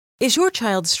Is your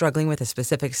child struggling with a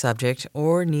specific subject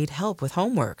or need help with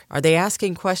homework? Are they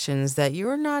asking questions that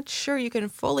you're not sure you can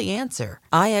fully answer?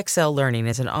 IXL Learning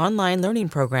is an online learning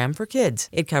program for kids.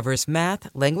 It covers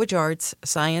math, language arts,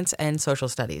 science, and social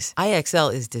studies.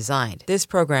 IXL is designed. This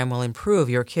program will improve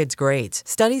your kids' grades.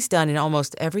 Studies done in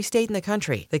almost every state in the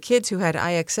country. The kids who had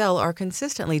IXL are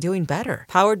consistently doing better.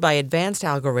 Powered by advanced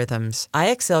algorithms,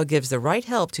 IXL gives the right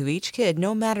help to each kid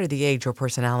no matter the age or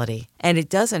personality. And it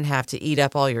doesn't have to eat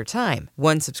up all your time.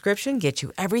 One subscription gets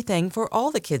you everything for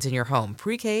all the kids in your home,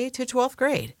 pre-K to 12th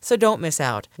grade. So don't miss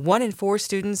out. 1 in 4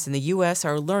 students in the U.S.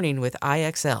 are learning with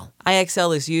IXL.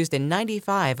 IXL is used in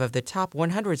 95 of the top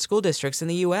 100 school districts in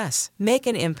the U.S. Make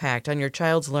an impact on your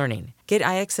child's learning. Get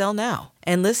IXL now.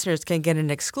 And listeners can get an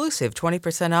exclusive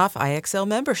 20% off IXL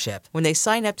membership when they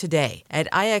sign up today at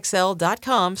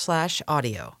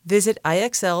IXL.com/audio. Visit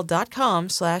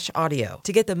IXL.com/audio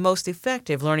to get the most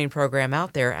effective learning program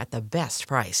out there at the best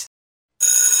price.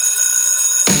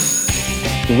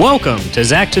 Welcome to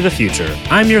Zach to the Future.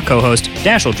 I'm your co-host,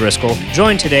 Dashiell Driscoll,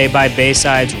 joined today by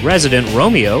Bayside's resident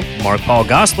Romeo, Mark Paul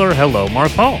Gosselaar. Hello,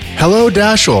 Mark Paul. Hello,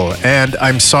 Dashiell. And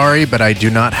I'm sorry, but I do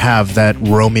not have that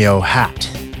Romeo hat.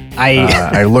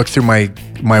 I looked through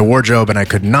my wardrobe and I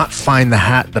could not find the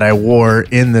hat that I wore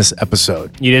in this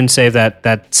episode. You didn't save that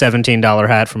 $17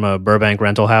 hat from a Burbank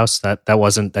rental house? That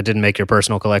didn't make your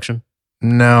personal collection?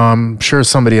 No, I'm sure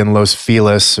somebody in Los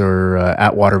Feliz or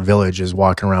Atwater Village is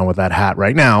walking around with that hat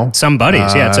right now. Some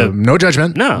buddies, yeah. No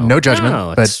judgment. No judgment.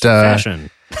 No, it's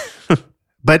fashion.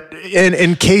 But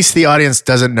in case the audience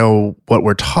doesn't know what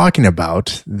we're talking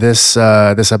about, this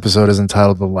episode is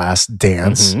entitled "The Last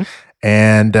Dance,"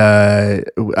 and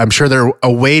I'm sure they're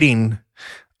awaiting,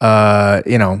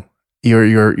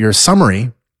 your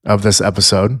summary of this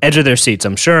episode. Edge of their seats,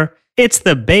 I'm sure. It's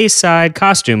the Bayside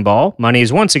Costume Ball. Money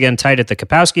is once again tight at the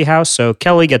Kapowski house, so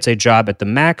Kelly gets a job at the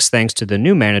Max thanks to the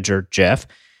new manager, Jeff.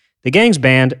 The gang's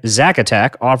band, Zack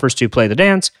Attack, offers to play the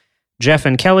dance. Jeff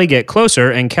and Kelly get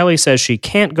closer, and Kelly says she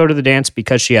can't go to the dance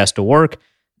because she has to work.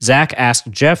 Zack asks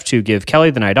Jeff to give Kelly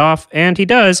the night off, and he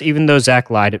does, even though Zack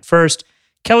lied at first.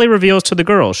 Kelly reveals to the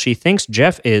girls she thinks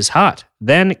Jeff is hot.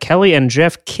 Then Kelly and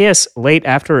Jeff kiss late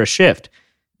after a shift.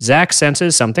 Zack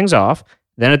senses something's off.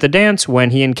 Then at the dance,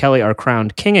 when he and Kelly are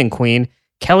crowned king and queen,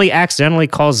 Kelly accidentally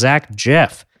calls Zack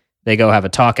Jeff. They go have a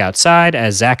talk outside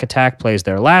as Zack Attack plays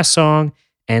their last song,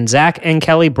 and Zack and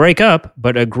Kelly break up,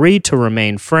 but agree to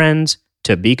remain friends,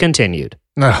 to be continued.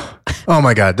 Oh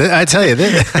my God. I tell you,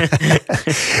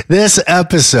 this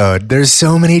episode, there's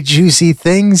so many juicy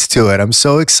things to it. I'm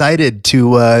so excited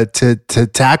to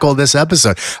tackle this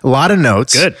episode. A lot of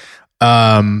notes. Good.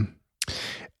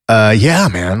 Yeah,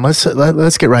 man. Let's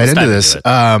get right into this.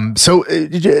 So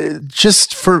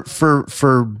just for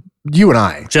you and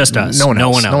I, just us. No one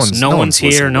else. No one's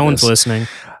here. No one's listening.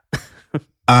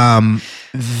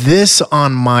 This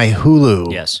on my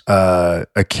Hulu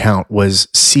account was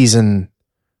season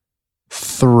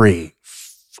 3.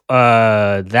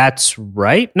 That's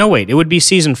right. No, wait. It would be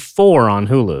season 4 on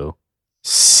Hulu.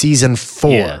 Season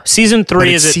 4. Yeah. Season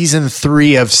 3 is season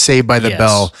 3 of Saved by the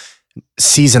Bell.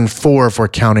 Season 4 if we're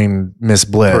counting Miss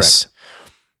Bliss. Correct.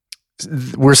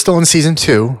 We're still in season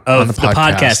 2 of on the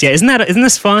podcast. Yeah, isn't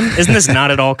this fun? Isn't this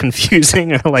not at all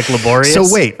confusing or like laborious? So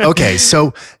wait, okay,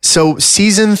 so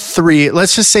season 3.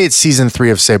 Let's just say it's season 3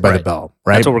 of Saved by the Bell,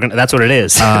 right? That's what it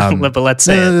is. But let's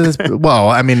say it. Well,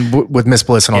 I mean, with Miss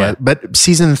Bliss and all that, but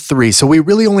season 3. So we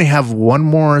really only have one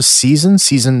more season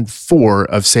 4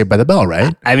 of Saved by the Bell,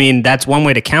 right? I mean, that's one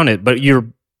way to count it, but you're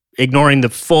ignoring the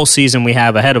full season we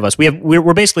have ahead of us.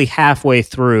 We're basically halfway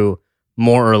through,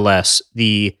 more or less,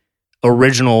 the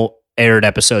original aired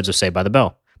episodes of Saved by the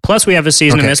Bell. Plus, we have a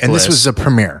season of Miss Bliss. And this was a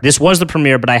premiere. This was the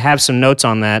premiere, but I have some notes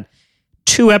on that.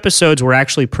 2 episodes were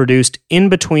actually produced in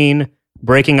between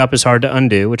Breaking Up is Hard to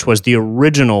Undo, which was the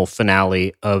original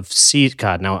finale of season...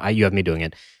 God, now you have me doing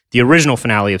it. The original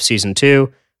finale of season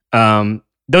 2.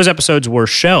 Those episodes were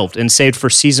shelved and saved for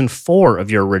season 4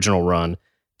 of your original run.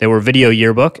 They were Video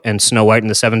Yearbook and Snow White and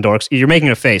the Seven Dwarfs. You're making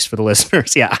a face for the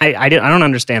listeners. Yeah, I don't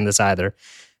understand this either.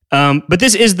 But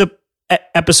this is the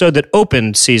episode that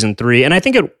opened season 3, and I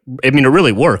think it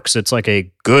really works. It's like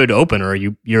a good opener.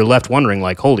 You're left wondering,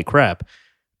 like, holy crap.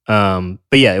 But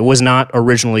yeah, it was not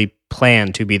originally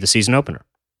planned to be the season opener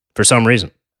for some reason.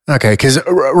 Okay, because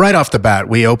right off the bat,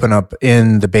 we open up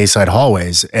in the Bayside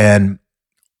hallways, and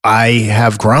I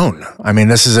have grown. I mean,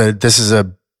 this is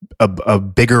a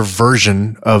bigger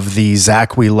version of the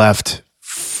Zack we left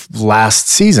last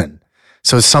season.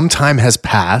 So some time has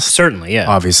passed. Certainly, yeah.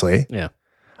 Obviously. Yeah.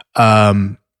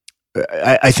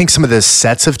 I think some of the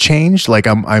sets have changed. Like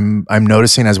I'm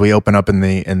noticing as we open up in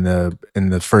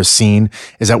the first scene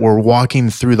is that we're walking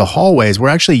through the hallways. We're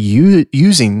actually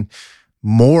using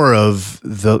more of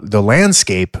the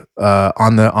landscape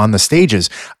on the stages.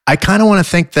 I kind of want to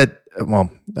think that.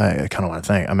 Well, I kind of want to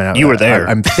think. I mean, you were there.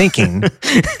 I'm thinking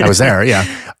I was there. Yeah,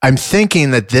 I'm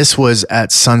thinking that this was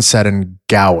at Sunset and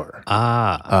Gower.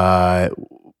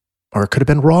 Or it could have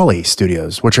been Raleigh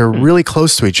Studios, which are really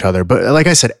close to each other. But like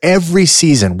I said, every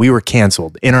season we were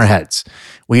canceled in our heads.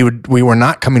 We were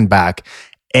not coming back.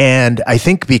 And I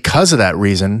think because of that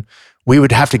reason, we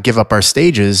would have to give up our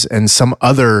stages and some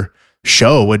other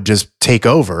show would just take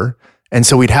over. And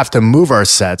so we'd have to move our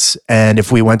sets. And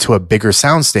if we went to a bigger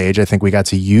soundstage, I think we got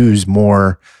to use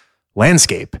more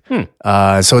landscape.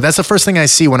 So that's the first thing I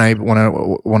see when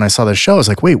I saw the show. I was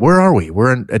like, wait, where are we?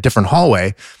 We're in a different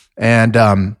hallway.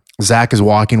 And, Zach is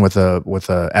walking with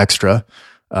a extra.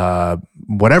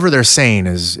 Whatever they're saying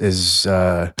is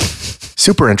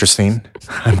super interesting.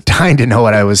 I'm dying to know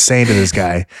what I was saying to this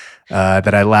guy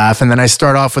that I laugh. And then I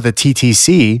start off with a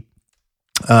TTC.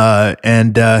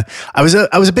 And I was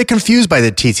a bit confused by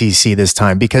the TTC this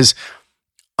time because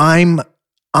I'm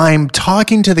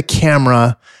talking to the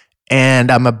camera and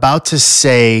I'm about to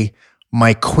say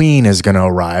my queen is going to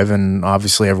arrive, and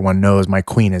obviously everyone knows my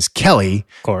queen is Kelly.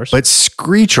 Of course. But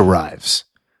Screech arrives.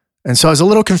 And so I was a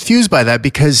little confused by that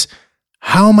because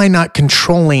how am I not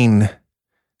controlling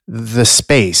the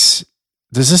space?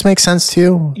 Does this make sense to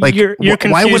you? Like, you're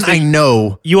why wouldn't I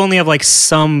know? You only have like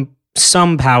some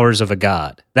powers of a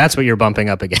god. That's what you're bumping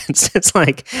up against. It's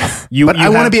like But I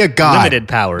want to be a god. Limited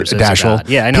powers as a god.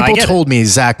 Yeah, I know. People told me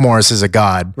Zach Morris is a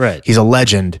god. Right. He's a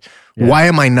legend. Yeah. Why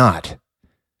am I not?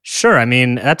 Sure. I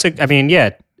mean,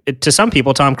 to some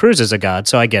people, Tom Cruise is a god,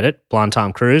 so I get it. Blonde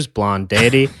Tom Cruise, blonde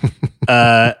deity.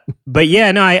 But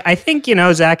yeah, no, I think,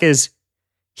 Zach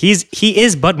he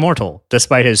is but mortal,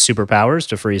 despite his superpowers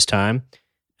to freeze time.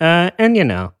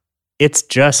 And it's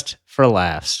just for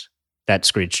laughs, that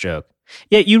Screech joke.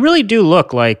 Yeah, you really do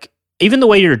look like, even the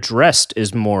way you're dressed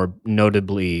is more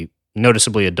noticeably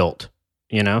adult.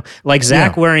 Like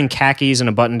Zach wearing khakis and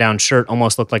a button-down shirt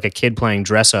almost looked like a kid playing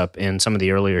dress-up in some of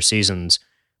the earlier seasons.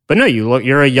 But no,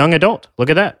 you're a young adult. Look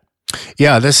at that.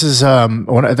 Yeah, this is that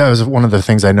was one of the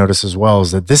things I noticed as well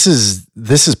is that this is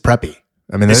preppy.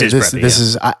 I mean, this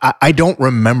is I don't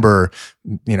remember,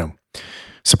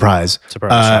 surprise,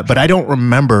 but I don't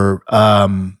remember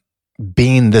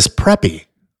being this preppy.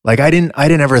 Like I didn't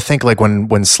ever think like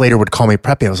when Slater would call me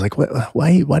preppy, I was like,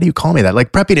 why do you call me that?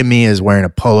 Like preppy to me is wearing a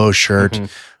polo shirt.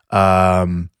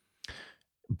 Mm-hmm.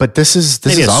 But this is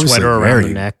maybe a obviously sweater around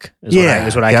the neck.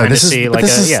 Is what I kind of see. Like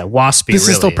waspy. This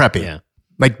really. is still preppy. Yeah.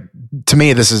 Like to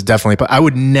me, this is definitely. But I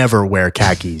would never wear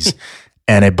khakis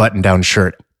and a button-down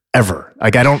shirt ever.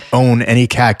 Like I don't own any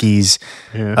khakis.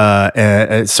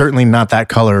 Yeah. Certainly not that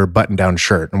color button-down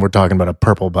shirt. And we're talking about a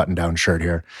purple button-down shirt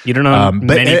here. You don't own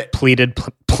many pleated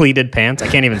pants. I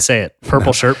can't even say it.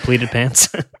 Purple shirt, pleated pants.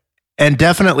 And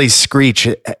definitely Screech.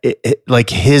 Like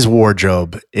his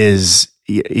wardrobe is.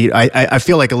 I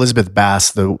feel like Elizabeth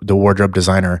Bass, the wardrobe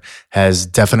designer, has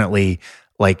definitely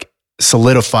like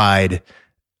solidified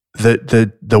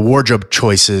the wardrobe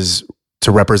choices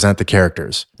to represent the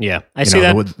characters. Yeah, I see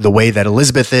that. The way that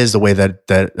Elizabeth is, the way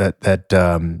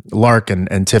that Lark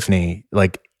and Tiffany,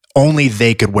 like only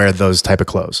they could wear those type of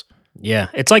clothes. Yeah,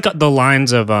 it's like the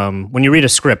lines of when you read a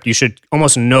script, you should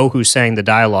almost know who's saying the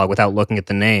dialogue without looking at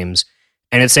the names.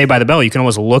 And it's Saved by the Bell. You can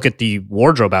almost look at the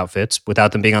wardrobe outfits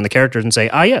without them being on the characters and say,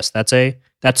 yes, that's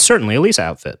certainly a Lisa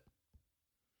outfit.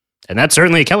 And that's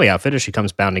certainly a Kelly outfit as she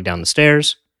comes bounding down the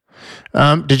stairs.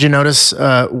 Did you notice,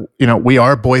 we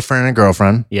are boyfriend and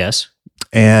girlfriend. Yes.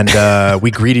 And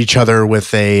we greet each other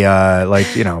with a,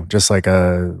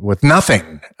 with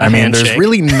nothing. I mean, handshake. There's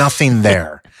really nothing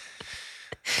there.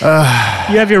 You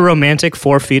have your romantic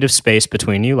 4 feet of space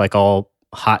between you, like all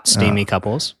hot, steamy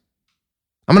couples.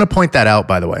 I'm going to point that out,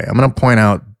 by the way. I'm going to point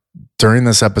out during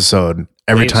this episode,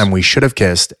 every time we should have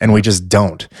kissed and we just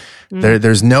don't.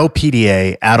 There's no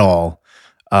PDA at all.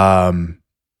 How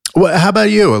about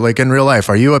you? Like in real life,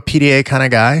 are you a PDA kind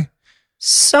of guy?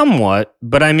 Somewhat,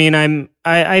 but I mean,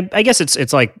 I guess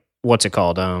it's like, what's it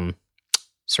called?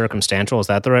 Circumstantial. Is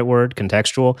that the right word?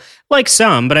 Contextual? Like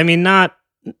some, but I mean,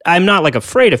 I'm not like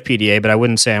afraid of PDA, but I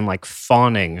wouldn't say I'm like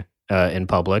fawning in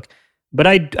public. But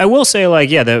I will say, like,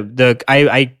 yeah,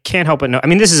 I can't help but know. I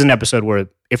mean, this is an episode where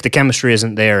if the chemistry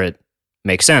isn't there, it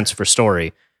makes sense for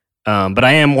story. But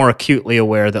I am more acutely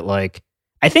aware that, like,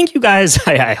 I think you guys,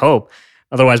 I hope,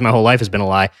 otherwise my whole life has been a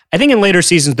lie. I think in later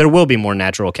seasons there will be more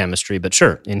natural chemistry. But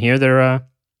sure, in here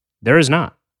there is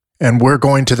not. And we're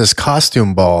going to this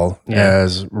costume ball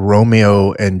as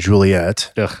Romeo and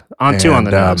Juliet. Ugh, on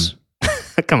the nose.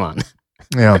 Come on.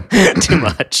 Yeah. Too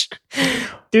much.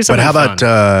 Do something But how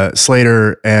about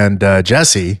Slater and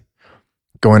Jesse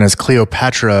going as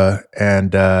Cleopatra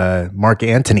and Mark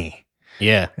Antony?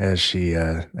 Yeah. As she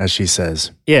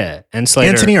says. Yeah. And Slater.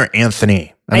 Anthony or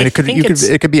Anthony? I mean, it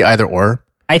could be either or.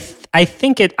 I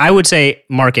think I would say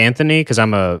Mark Anthony because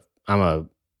I'm a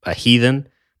heathen,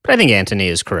 but I think Anthony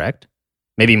is correct.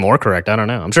 Maybe more correct. I don't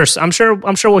know. I'm sure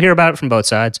we'll hear about it from both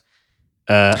sides.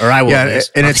 Or I will on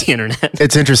the internet.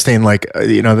 It's interesting, like,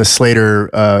 the Slater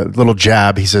little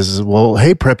jab. He says, well,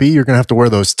 hey, Preppy, you're going to have to wear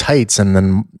those tights. And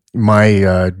then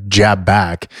my jab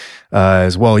back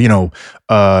is, well,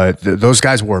 those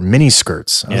guys wore mini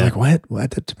skirts. I was like,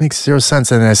 what? That makes zero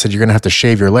sense. And then I said, you're going to have to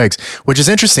shave your legs, which is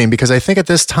interesting because I think at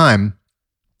this time,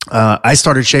 I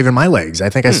started shaving my legs. I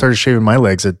think I started shaving my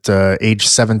legs at age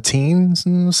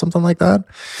 17, something like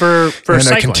that. For and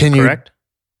cycling, I continued, correct?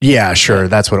 Yeah, sure.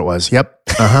 That's what it was. Yep.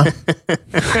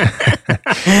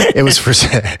 It was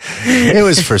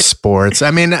for sports.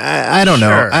 I mean, I don't know.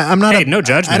 I'm not. Hey, no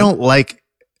judgment. I don't like.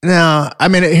 No, I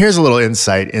mean, here's a little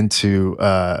insight into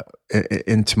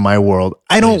my world.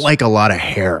 I don't like a lot of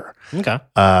hair. Okay.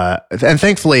 And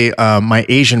thankfully, my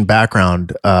Asian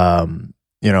background, I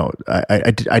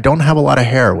don't have a lot of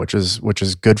hair, which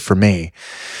is good for me.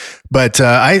 But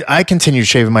I continued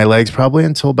shaving my legs probably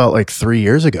until about like 3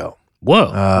 years ago.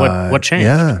 Whoa! What changed?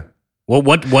 Yeah. Well,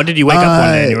 what did you wake up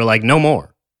one day and you were like, no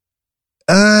more?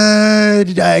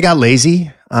 I got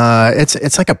lazy.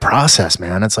 It's like a process,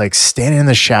 man. It's like standing in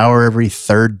the shower every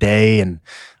third day and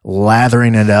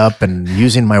lathering it up and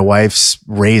using my wife's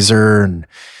razor, and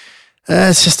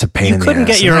it's just a pain in the ass. You couldn't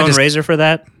get your own razor for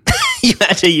that? You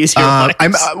had to use your wife's.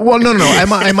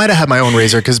 I might have had my own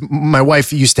razor because my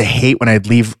wife used to hate when I'd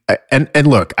leave. And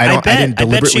look, I didn't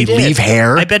deliberately leave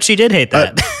hair. I bet she did hate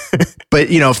that. But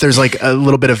if there's like a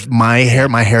little bit of my hair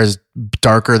is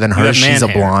darker than hers. She's a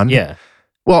blonde. Yeah.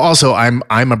 Well, also I'm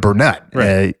a brunette.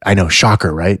 Right. I know,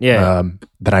 shocker, right? Yeah.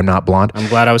 That I'm not blonde. I'm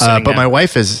glad I was saying but that.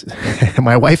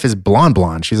 my wife is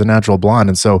blonde. She's a natural blonde,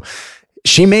 and so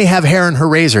she may have hair in her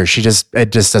razor. It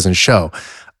just doesn't show.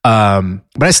 But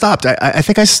I stopped. I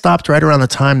think I stopped right around the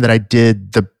time that I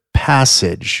did The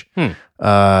Passage.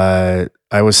 I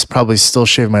was probably still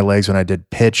shaving my legs when I did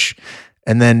Pitch,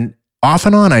 and then off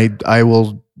and on, I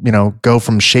will go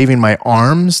from shaving my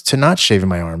arms to not shaving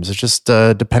my arms. It's just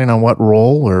depending on what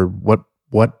role or what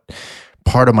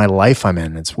part of my life I'm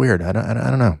in. It's weird. I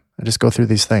don't know. I just go through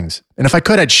these things. And if I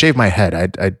could, I'd shave my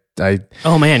head.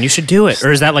 Oh man, you should do it.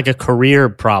 Or is that like a career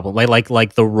problem?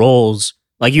 Like the roles.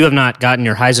 Like you have not gotten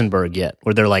your Heisenberg yet,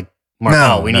 where they're like,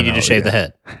 Mark, we need you to shave the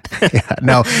head.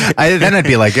 No. Then I'd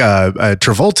be like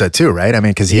Travolta too, right? I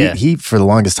mean, because he for the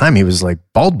longest time he was like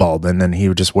bald, and then he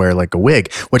would just wear like a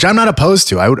wig, which I'm not opposed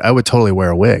to. I would totally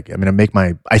wear a wig. I mean,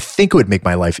 I think it would make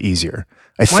my life easier.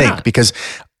 Why not? Because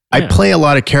I play a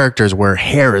lot of characters where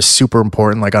hair is super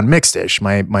important. Like on Mixed-ish,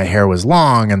 my hair was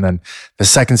long, and then the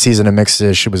second season of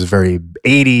Mixed-ish, it was very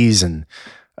 80s, and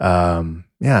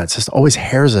it's just always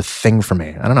hair is a thing for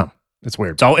me. I don't know. It's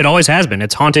weird. It always has been.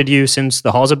 It's haunted you since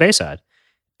the halls of Bayside.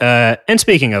 And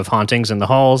speaking of hauntings in the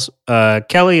halls,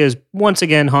 Kelly is once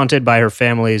again haunted by her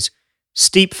family's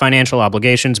steep financial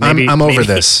obligations. I'm over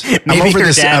this. I'm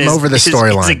over this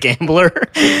storyline. He's a gambler.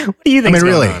 What do you think?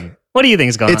 Really? On? What do you think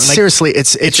is going on? Seriously,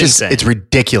 it's just insane. It's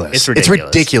ridiculous. It's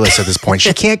ridiculous at this point.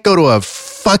 She can't go to a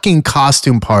fucking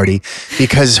costume party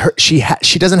because she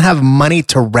doesn't have money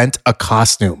to rent a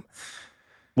costume.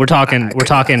 We're talking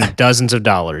dozens of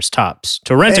dollars tops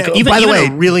to rent even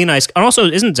a really nice. And also,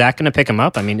 isn't Zach going to pick him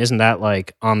up? I mean, isn't that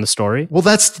like on the story? Well,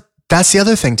 that's the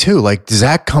other thing too. Like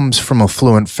Zach comes from a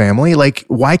fluent family. Like,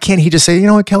 why can't he just say, you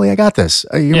know what, Kelly, I got this.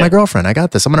 You're my girlfriend. I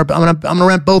got this. I'm gonna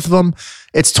rent both of them.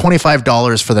 It's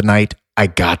 $25 for the night. I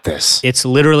got this. It's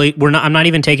literally I'm not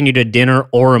even taking you to dinner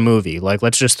or a movie. Like,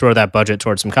 let's just throw that budget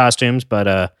towards some costumes.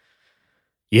 But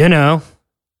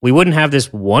we wouldn't have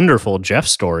this wonderful Jeff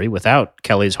story without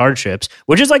Kelly's hardships,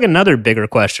 which is like another bigger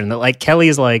question that like Kelly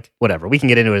is like, whatever, we can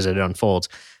get into it as it unfolds.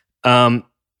 But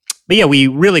yeah, we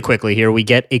really quickly here, we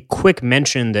get a quick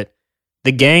mention that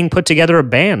the gang put together a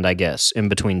band, I guess, in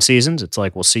between seasons. It's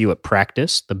like, we'll see you at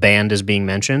practice. The band is being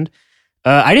mentioned.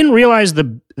 I didn't realize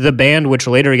the band, which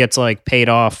later gets like paid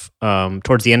off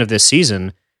towards the end of this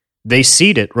season, they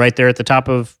seed it right there at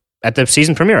the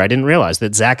season premiere. I didn't realize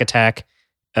that Zack Attack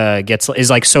is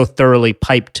like so thoroughly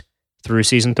piped through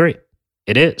season 3.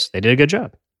 It is. They did a good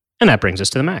job. And that brings us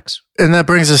to the max. And that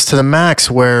brings us to the max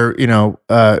where,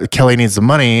 Kelly needs the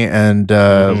money and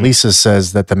Lisa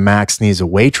says that the max needs a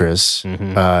waitress,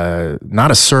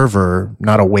 not a server,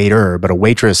 not a waiter, but a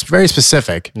waitress, very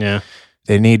specific. Yeah.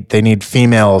 They need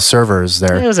female servers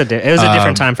there. It was a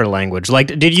different time for language. Like,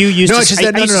 did you use? No,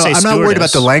 I'm not worried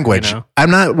about the language. I'm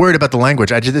not worried about the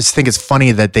language. I just think it's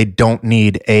funny that they don't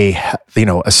need a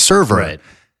server. Right.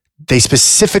 They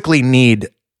specifically need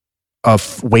a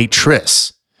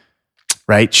waitress.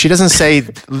 Right? She doesn't say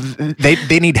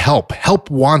they need help. Help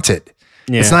wanted.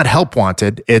 Yeah. It's not help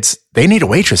wanted. It's they need a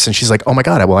waitress. And she's like, oh my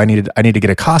God, well, I need to get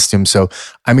a costume. So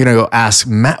I'm gonna go ask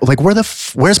Matt. Like,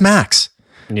 where's Max?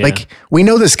 Yeah. Like, we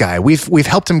know this guy. We've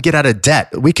helped him get out of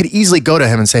debt. We could easily go to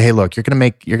him and say, hey, look, you're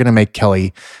gonna make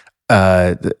Kelly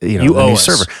the new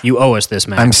server. You owe us this,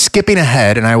 Max. I'm skipping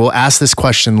ahead and I will ask this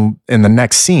question in the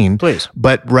next scene. Please.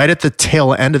 But right at the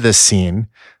tail end of this scene,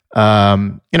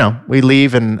 we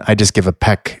leave and I just give a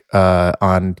peck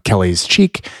on Kelly's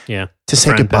cheek to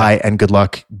say goodbye and good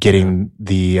luck getting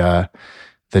the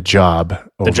job.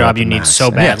 The job you need so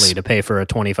badly to pay for a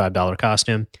 $25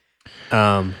 costume.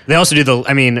 They also do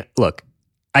look,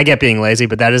 I get being lazy,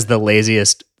 but that is the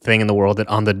laziest thing in the world that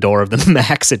on the door of the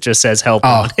Max, it just says help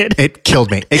wanted. It killed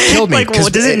me. It killed me. Like, well,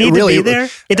 does it need to be there?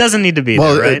 It doesn't need to be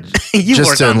there, right? You just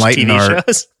work to on enlighten TV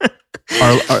shows.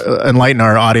 Enlighten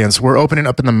our audience. We're opening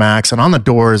up in the Max, and on the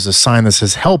door is a sign that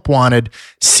says "Help Wanted,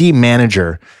 See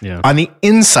Manager" on the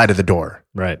inside of the door,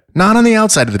 right? Not on the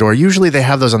outside of the door. Usually, they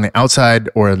have those on the outside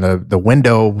or in the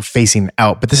window facing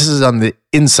out, but this is on the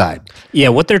inside. Yeah,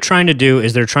 what they're trying to do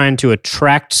is they're trying to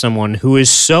attract someone who is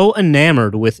so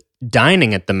enamored with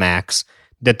dining at the Max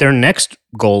that their next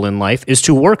goal in life is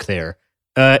to work there.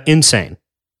 Insane,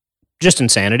 just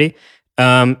insanity.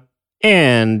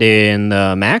 And in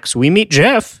the Max, we meet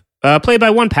Jeff, played by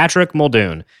one Patrick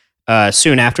Muldoon.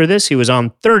 Soon after this, he was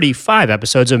on 35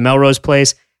 episodes of Melrose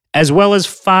Place, as well as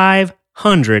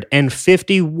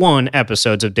 551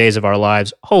 episodes of Days of Our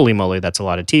Lives. Holy moly, that's a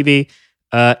lot of TV.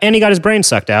 And he got his brain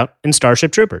sucked out in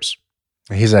Starship Troopers.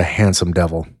 He's a handsome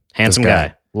devil. Handsome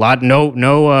guy.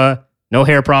 No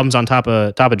hair problems on top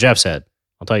of Jeff's head.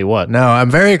 I'll tell you what. No, I'm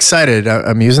very excited.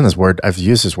 I'm using this word. I've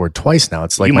used this word twice now.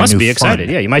 It's like you my must new be excited.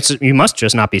 fun. Yeah, you must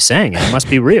just not be saying it. It must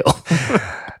be real.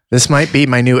 This might be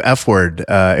my new F word.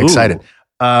 Excited.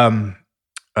 Well,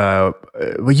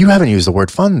 you haven't used the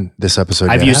word fun this episode.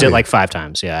 I've used it like 5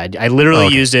 times. Yeah, I literally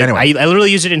used it. Anyway. I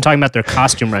literally used it in talking about their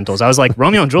costume rentals. I was like,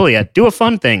 Romeo and Juliet, do a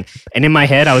fun thing. And in my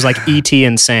head, I was like, E.T.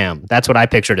 and Sam. That's what I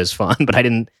pictured as fun, but I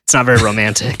didn't. It's not very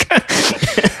romantic.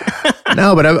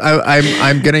 No, but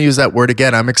I'm going to use that word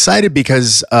again. I'm excited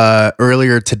because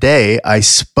earlier today I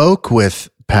spoke with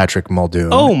Patrick Muldoon.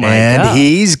 Oh my God. And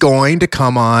he's going to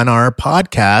come on our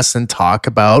podcast and talk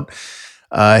about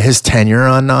his tenure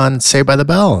on Saved by the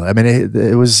Bell. I mean,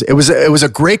 it was a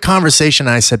great conversation.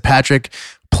 I said, Patrick,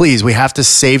 please, we have to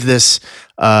save this.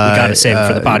 We got to save it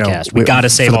for the podcast. We got to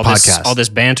save all this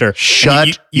banter.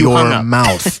 Shut your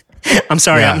mouth. I'm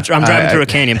sorry. Yeah. I'm driving through a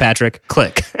canyon, Patrick.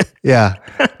 Click. Yeah.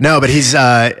 No, but he's,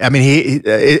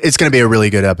 it's going to be a really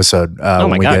good episode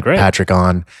when we get Patrick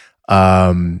on.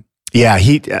 I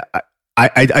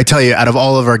tell you, out of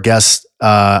all of our guests,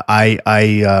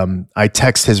 I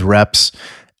text his reps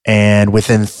and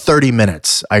within 30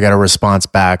 minutes, I got a response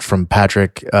back from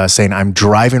Patrick saying, I'm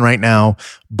driving right now,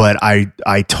 but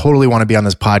I totally want to be on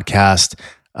this podcast.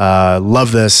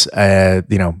 Love this,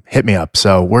 hit me up.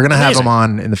 So we're going to have him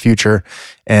on in the future.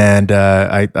 And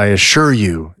I assure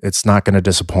you it's not going to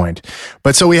disappoint.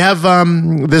 But so we have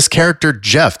this character,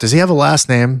 Jeff. Does he have a last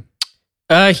name?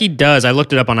 He does. I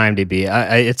looked it up on IMDb.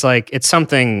 It's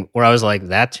something where I was like,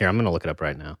 that's here. I'm going to look it up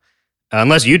right now.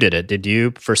 Unless you did it. Did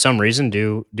you, for some reason,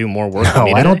 do more work? No,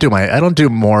 I don't do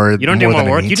more. You don't do more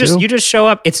work. You just show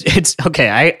up. It's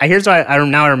okay. Here's why I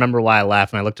remember why I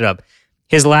laughed when I looked it up.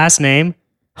 His last name,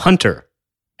 Hunter,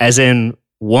 as in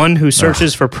one who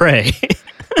searches for prey.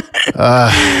 All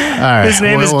right. His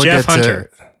name is Jeff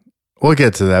Hunter. We'll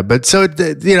get to that. But so,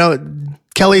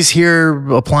 Kelly's here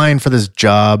applying for this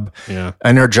job. Yeah.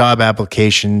 In her job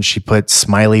application, she put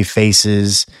smiley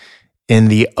faces in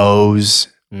the O's.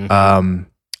 Mm-hmm.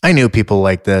 I knew people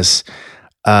like this.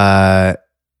 I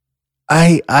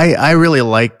really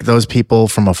like those people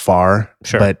from afar,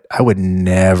 sure, but I would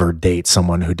never date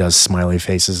someone who does smiley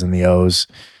faces in the O's.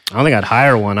 I don't think I'd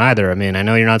hire one either. I mean, I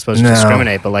know you're not supposed to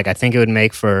discriminate, but I think it would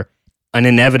make for an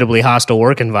inevitably hostile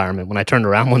work environment. When I turned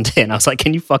around one day and I was like,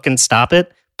 can you fucking stop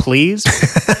it, please?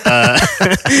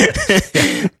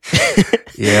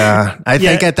 Yeah. I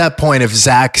think at that point, if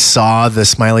Zach saw the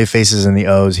smiley faces in the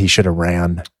O's, he should have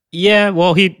ran. Yeah,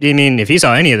 well, if he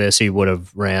saw any of this, he would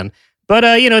have ran. But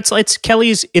it's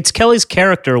Kelly's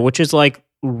character, which is like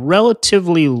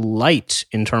relatively light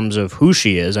in terms of who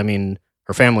she is. I mean,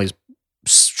 her family's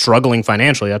struggling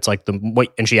financially. That's like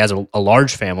and she has a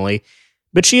large family,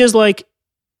 but she is like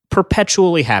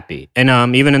perpetually happy.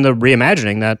 And even in the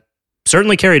reimagining, that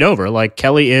certainly carried over. Like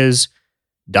Kelly is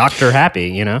Dr.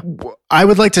 Happy, I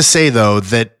would like to say though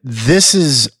that this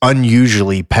is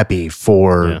unusually peppy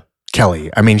for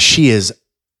Kelly. I mean, she is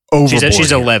overboard.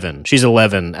 She's 11. She's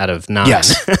 11 out of 9.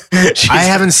 Yes. I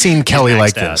haven't seen Kelly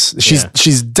like this.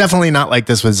 She's definitely not like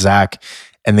this with Zach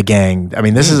and the gang. I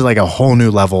mean, this is like a whole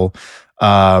new level. But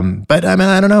I mean,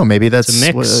 I don't know. Maybe that's a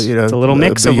mix. It's a little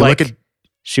mix of like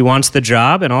she wants the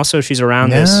job and also she's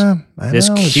around this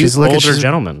cute older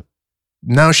gentleman.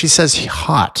 No, she says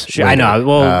hot. I know.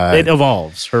 Well, it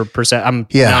evolves. Her now I'm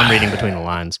reading between the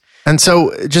lines. And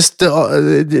so, just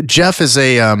Jeff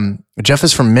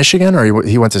is from Michigan, or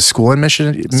he went to school in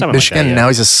Michigan. And now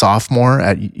he's a sophomore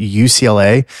at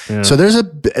UCLA. Yeah. So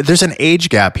there's an age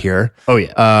gap here. Oh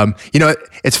yeah.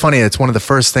 It's funny. It's one of the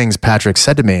first things Patrick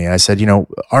said to me. I said,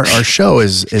 our show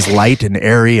is light and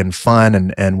airy and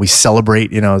fun, and we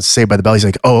celebrate. Saved by the Bell. He's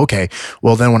like, oh, okay.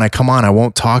 Well, then when I come on, I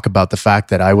won't talk about the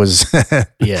fact that I was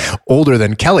older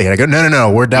than Kelly. And I go,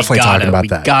 no, we're definitely talking about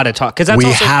that. We gotta talk because we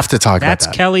have to talk about that.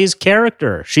 That's Kelly's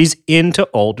character. She's into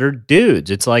older dudes.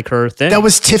 It's like her thing. That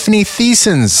was Tiffany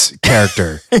Thiessen's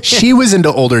character. She was into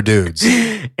older dudes.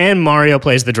 And Mario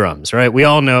plays the drums, right? We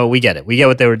all know, we get it. We get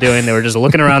what they were doing. They were just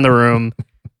looking around the room.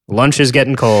 Lunch is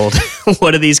getting cold.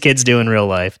 What do these kids do in real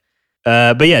life?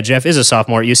 But yeah, Jeff is a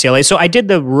sophomore at UCLA. So I did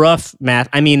the rough math.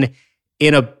 I mean,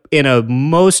 in a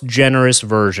most generous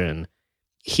version,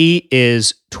 he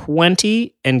is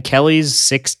 20 and Kelly's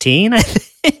 16, I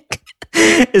think.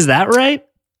 Is that right?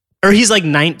 Or he's like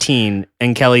 19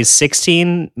 and Kelly's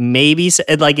 16, maybe.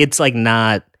 Like it's like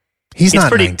not. He's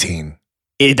not 19.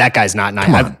 That guy's not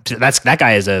 9.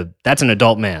 That's an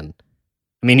adult man.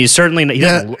 I mean, he's certainly.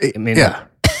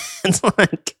 It's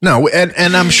like no,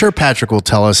 and I'm sure Patrick will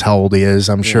tell us how old he is.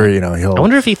 I'm sure he'll. I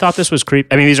wonder if he thought this was creepy.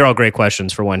 I mean, these are all great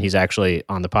questions for when he's actually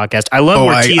on the podcast. I love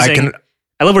we're teasing.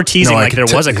 I love we're teasing like there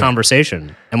was a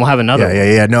conversation, and we'll have another.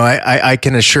 Yeah. No, I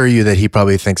can assure you that he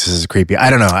probably thinks this is creepy.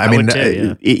 I don't know. I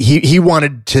mean, he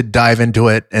wanted to dive into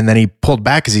it, and then he pulled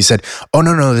back because he said, "Oh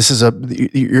no, this is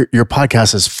your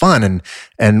podcast is fun,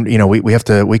 and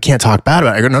we can't talk bad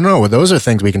about it." I go, no, those are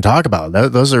things we can talk about.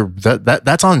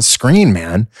 That's on screen,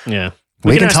 man. Yeah.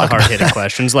 We can talk about hard-hitting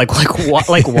questions like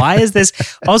why is this?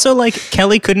 Also, like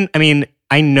Kelly couldn't. I mean,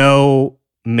 I know.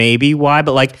 Maybe why,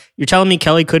 but like you're telling me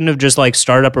Kelly couldn't have just like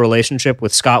started up a relationship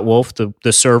with Scott Wolf,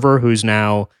 the server who's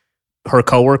now her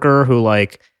coworker, who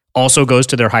like also goes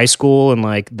to their high school, and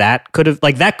like that could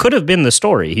have been the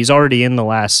story. He's already in the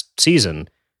last season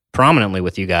prominently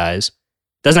with you guys.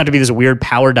 Doesn't have to be this weird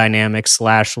power dynamic /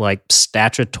 like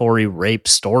statutory rape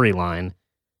storyline.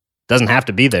 Doesn't have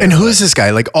to be there. And who is this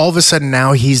guy? Like all of a sudden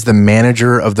now he's the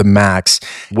manager of the Max.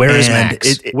 Where is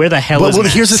Max? Where the hell is Max?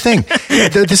 Well, here's the thing.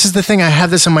 This is the thing. I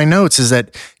have this in my notes is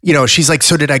that, she's like,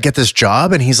 so did I get this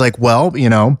job? And he's like, well,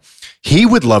 he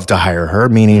would love to hire her,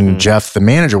 meaning Jeff, the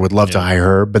manager, would love to hire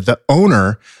her, but the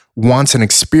owner wants an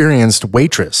experienced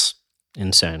waitress.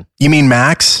 Insane. You mean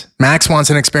Max? Max wants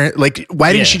an experience. Like,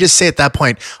 why didn't she just say at that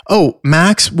point, oh,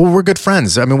 Max, well, we're good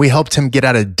friends. I mean, we helped him get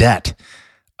out of debt.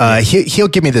 He'll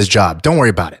give me this job. Don't worry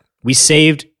about it. We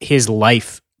saved his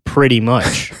life pretty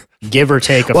much, give or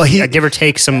take. Give or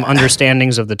take some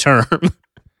understandings of the term.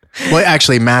 Well,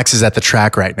 actually, Max is at the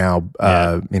track right now.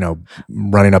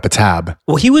 Running up a tab.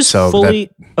 Well, he was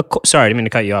fully. Sorry, I didn't mean to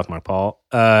cut you off, Mark Paul.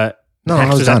 No,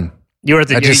 I was done. You were at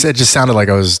the. It just sounded like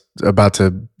I was about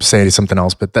to say something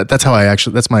else, but that's how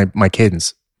that's my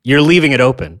cadence. You're leaving it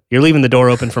open. You're leaving the door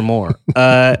open for more.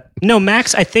 No,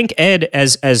 Max, I think Ed,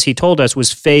 as he told us,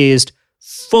 was phased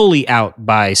fully out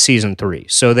by season 3.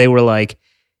 So they were like,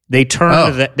 they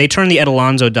turned the Ed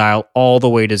Alonso dial all the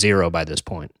way to 0 by this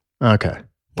point. Okay.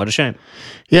 What a shame.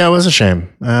 Yeah, it was a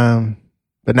shame.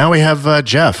 But now we have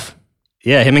Jeff.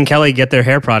 Yeah, him and Kelly get their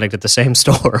hair product at the same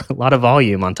store. A lot of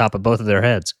volume on top of both of their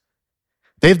heads.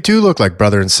 They do look like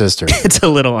brother and sister. It's a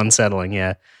little unsettling,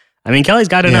 yeah. I mean, Kelly's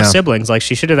got enough siblings. Like,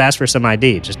 she should have asked for some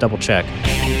ID. Just double check.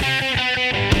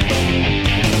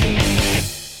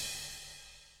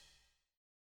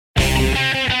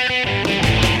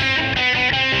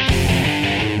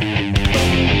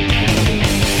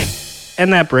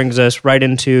 And that brings us right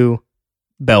into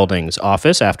Belding's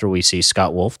office after we see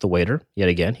Scott Wolf, the waiter, yet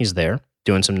again. He's there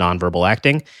doing some nonverbal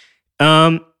acting.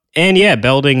 And yeah,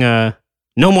 Belding...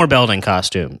 no more Belding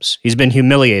costumes. He's been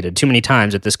humiliated too many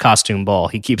times at this costume ball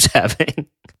he keeps having.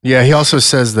 Yeah, he also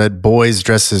says that boys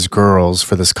dress as girls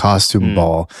for this costume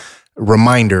ball.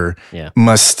 reminder, Yeah.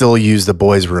 must still use the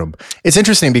boys' room. It's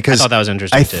interesting I because thought that was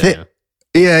interesting too.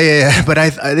 yeah. But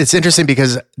it's interesting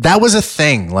because that was a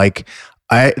thing. Like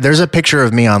there's a picture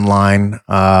of me online.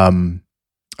 I'm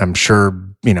sure,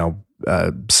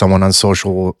 someone on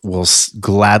social will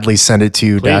gladly send it to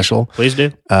you, Dashel. Please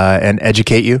do. And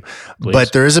educate you. Please.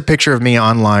 But there is a picture of me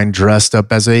online dressed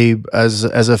up as a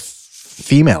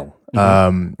female.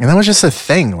 And that was just a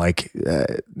thing. Like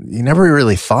you never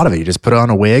really thought of it. You just put on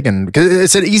a wig, and because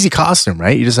it's an easy costume,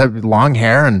 right? You just have long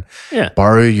hair and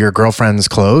borrow your girlfriend's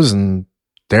clothes, and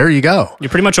there you go. You're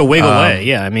pretty much a wig away.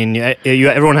 Yeah, I mean,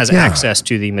 everyone has access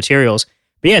to the materials.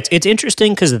 But yeah, it's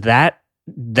interesting because that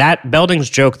Belding's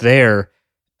joke there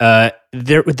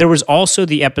was also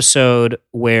the episode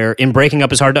where in Breaking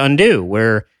Up is Hard to Undo,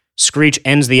 where Screech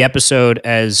ends the episode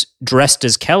as dressed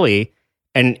as Kelly,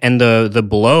 and the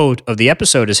blow of the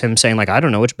episode is him saying, like, I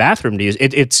don't know which bathroom to use.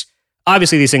 It's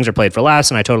obviously these things are played for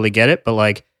laughs, and I totally get it, but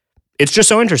like it's just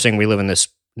so interesting. We live in this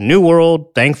new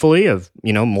world, thankfully, of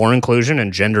more inclusion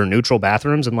and gender neutral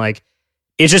bathrooms, and like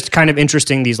it's just kind of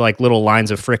interesting, these like little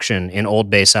lines of friction in old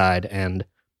Bayside and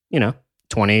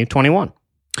 2021.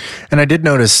 And I did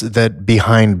notice that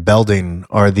behind Belding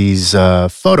are these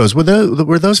photos.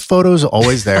 Were those photos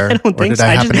always there? I don't think so.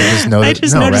 I just notice? I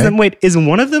just noticed them. Wait, is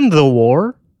one of them the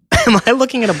war? Am I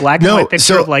looking at a black and white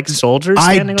picture of like soldiers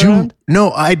standing around?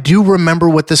 No, I do remember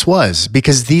what this was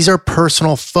because these are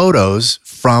personal photos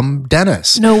from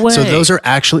Dennis. No way. So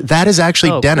that is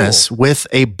actually Dennis with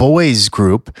a boys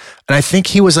group. And I think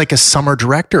he was like a summer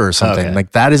director or something. Okay.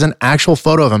 Like that is an actual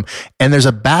photo of him. And there's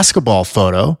a basketball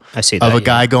photo of a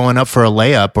guy going up for a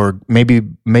layup or maybe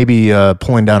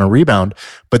pulling down a rebound.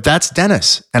 But that's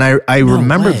Dennis. And I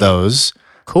remember those.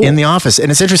 Cool. In The Office.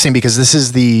 And it's interesting because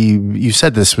you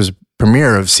said this was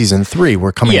premiere of season 3.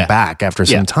 We're coming back after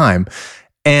some time.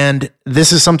 And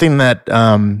this is something that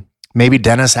maybe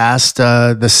Dennis asked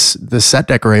the set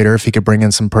decorator if he could bring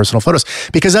in some personal photos,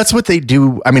 because that's what they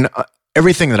do. I mean,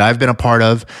 everything that I've been a part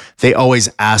of, they always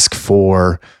ask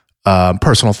for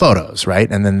personal photos,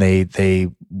 right? And then they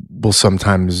will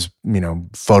sometimes,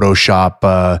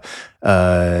 Photoshop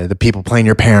the people playing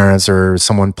your parents or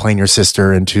someone playing your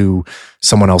sister into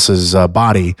someone else's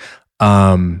body.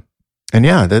 And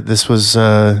yeah, this was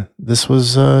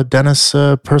Dennis'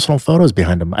 personal photos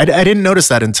behind him. I didn't notice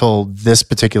that until this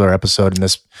particular episode and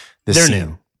this they're scene.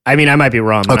 New. I mean, I might be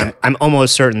wrong, but I'm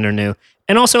almost certain they're new.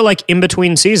 And also, like in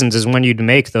between seasons is when you'd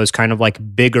make those kind of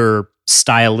like bigger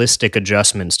stylistic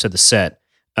adjustments to the set,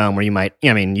 where you might,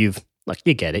 you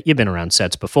get it. You've been around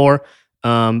sets before.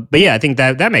 But yeah, I think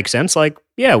that makes sense. Like,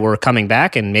 yeah, we're coming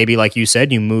back and maybe like you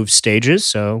said, you move stages.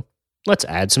 So let's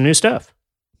add some new stuff.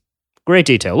 Great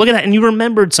detail. Look at that. And you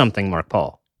remembered something, Mark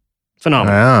Paul.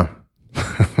 Phenomenal.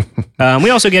 Yeah. We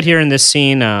also get here in this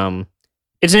scene,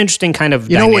 it's an interesting kind of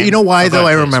You know why though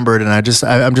I remembered, and I'm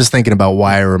just thinking about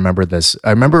why I remember this.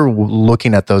 I remember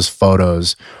looking at those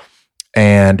photos,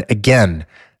 and again,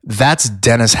 that's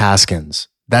Dennis Haskins.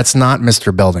 That's not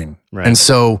Mr. Belding. Right. And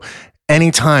so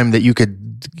anytime that you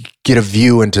could get a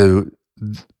view into,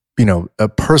 a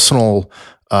personal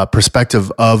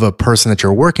perspective of a person that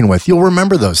you're working with, you'll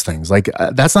remember those things. Like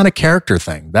that's not a character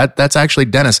thing. That's actually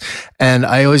Dennis. And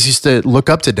I always used to look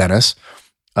up to Dennis.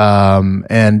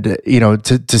 And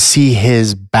to see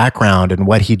his background and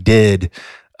what he did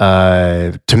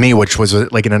to me, which was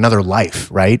like in another life,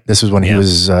 right? This was when he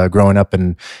was growing up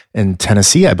in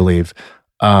Tennessee, I believe.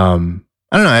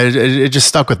 I don't know. It just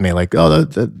stuck with me. Like,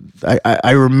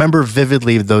 I remember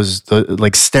vividly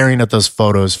like staring at those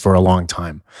photos for a long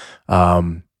time.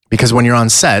 Because when you're on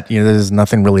set, there's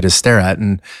nothing really to stare at,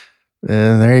 and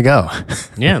there you go.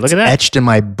 Yeah, look at that. Etched in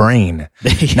my brain.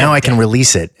 Now I can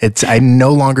release it. I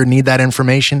no longer need that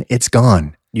information. It's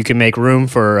gone. You can make room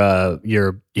for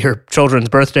your children's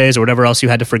birthdays or whatever else you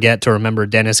had to forget to remember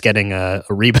Dennis getting a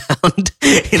rebound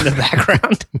in the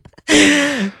background.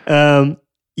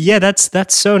 Yeah,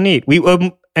 that's so neat. We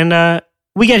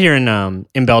get here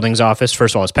in Belding's office.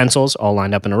 First of all, his pencils all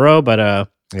lined up in a row, but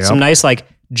some nice like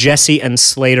Jesse and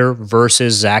Slater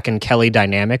versus Zach and Kelly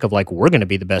dynamic of like, we're going to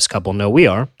be the best couple. No, we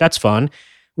are. That's fun.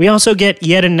 We also get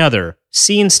yet another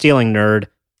scene-stealing nerd,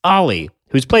 Ollie,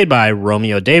 who's played by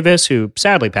Romeo Davis, who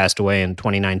sadly passed away in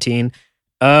 2019.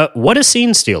 What a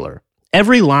scene stealer.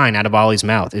 Every line out of Ollie's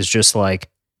mouth is just like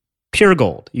pure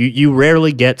gold. You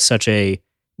rarely get such a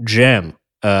gem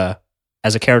as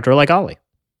a character like Ollie.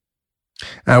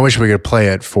 I wish we could play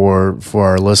it for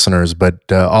our listeners, but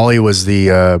Ollie was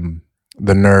the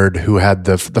nerd who had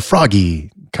the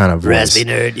froggy kind of voice. Raspy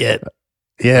nerd, yep.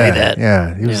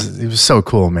 Yeah. He was so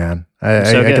cool, man.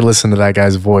 I could listen to that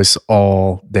guy's voice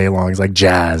all day long. It's like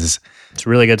jazz. It's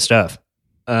really good stuff.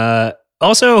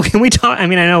 Also, can we talk? I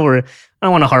mean, I don't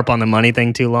want to harp on the money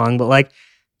thing too long, but like,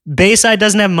 Bayside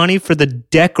doesn't have money for the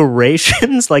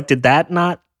decorations. Like, did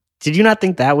you not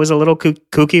think that was a little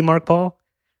kooky, Mark Paul?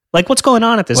 Like, what's going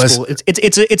on at this school?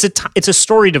 It's a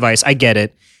story device. I get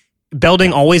it.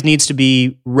 Belding always needs to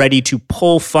be ready to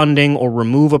pull funding or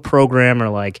remove a program, or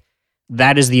like,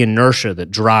 that is the inertia that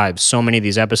drives so many of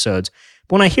these episodes.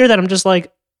 But when I hear that, I'm just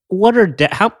like, we'll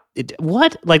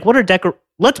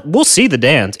see the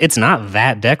dance. It's not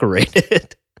that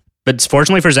decorated. But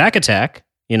fortunately for Zack Attack,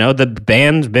 the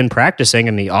band's been practicing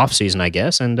in the off season, I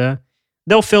guess, and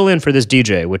they'll fill in for this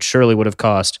DJ, which surely would have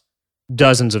cost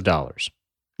dozens of dollars.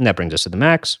 And that brings us to the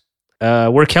Max,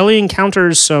 where Kelly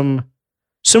encounters some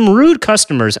rude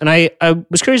customers. And I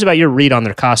was curious about your read on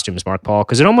their costumes, Mark Paul,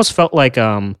 because it almost felt like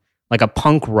a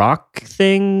punk rock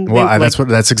thing. Well,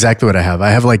 that's exactly what I have. I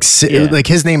have like Sid, like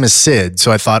his name is Sid,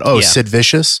 so I thought, Sid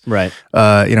Vicious, right?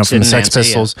 Sid from the Sex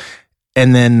Pistols,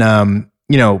 and then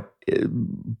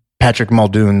Patrick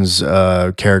Muldoon's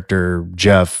character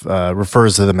Jeff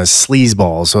refers to them as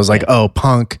sleazeballs. So I was like,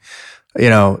 punk,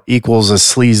 equals a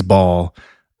sleazeball.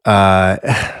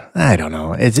 I don't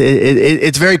know.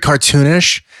 It's very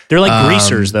cartoonish. They're like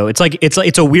greasers, though. It's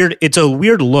a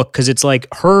weird look because it's like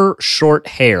her short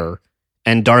hair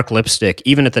and dark lipstick.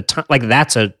 Even at the time, like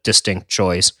that's a distinct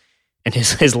choice, and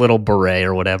his little beret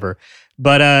or whatever.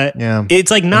 But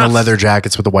it's like not and the leather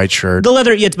jackets with the white shirt. The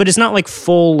leather, yes, but it's not like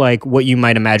full like what you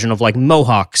might imagine of like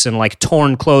mohawks and like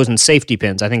torn clothes and safety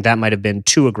pins. I think that might have been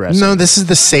too aggressive. No, this is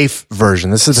the safe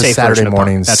version. This is the Saturday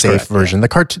morning safe version. Yeah.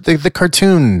 The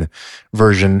cartoon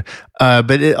version. But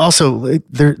it also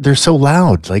they're so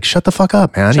loud. Like shut the fuck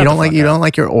up, man. You don't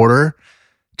like your order.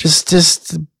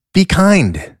 Just be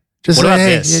kind. Just what say, about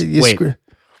hey, this? you Wait.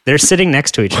 They're sitting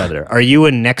next to each other. Are you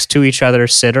a next to each other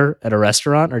sitter at a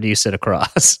restaurant, or do you sit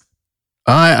across?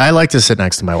 I like to sit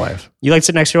next to my wife. You like to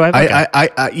sit next to your wife?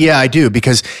 Okay. Yeah, I do.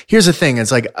 Because here's the thing.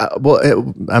 It's like,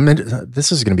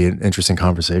 this is going to be an interesting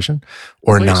conversation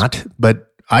or Please. not,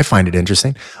 but I find it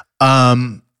interesting.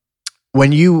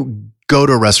 When you go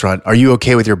to a restaurant, are you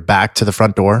okay with your back to the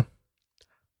front door?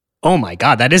 Oh my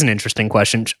God, that is an interesting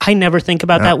question. I never think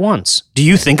about that once. Do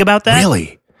you think about that?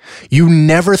 Really? You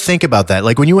never think about that.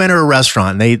 Like when you enter a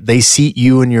restaurant, they seat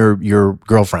you and your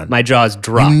girlfriend. My jaw's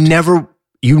dropped.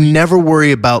 You never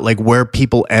worry about like where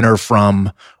people enter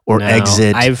from or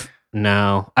exit. I've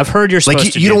heard you're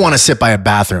supposed to. You don't want to sit by a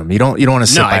bathroom. You don't want to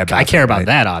sit by a bathroom. I care about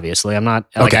that. Obviously, I'm not.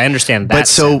 Like I understand that. But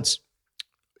so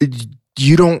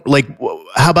you don't like.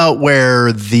 How about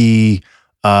where the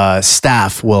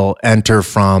staff will enter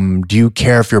from? Do you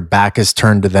care if your back is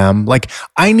turned to them? Like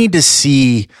I need to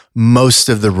see most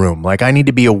of the room. Like I need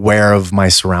to be aware of my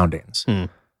surroundings.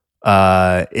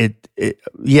 Yeah.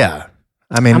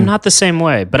 I mean, I'm not the same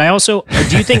way, but I also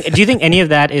do you think any of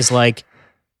that is like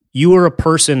you are a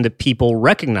person that people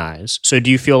recognize? So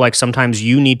do you feel like sometimes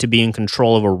you need to be in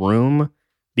control of a room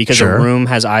because a room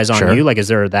has eyes on you? Like, is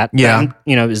there that? Yeah.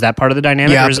 Is that part of the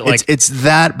dynamic? Yeah, or is it like it's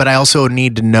that, but I also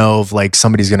need to know if like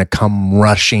somebody's going to come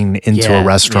rushing into a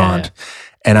restaurant,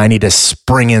 and I need to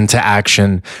spring into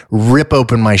action, rip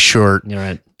open my shirt. You're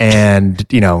right. And,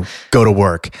 go to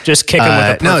work. Just kick him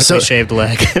with a perfectly shaved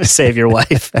leg to save your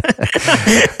wife.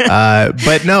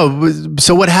 But no,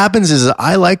 so what happens is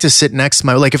I like to sit next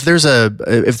to like, if there's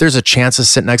a chance to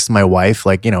sit next to my wife,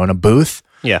 like, in a booth.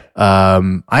 Yeah.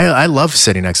 I love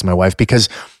sitting next to my wife because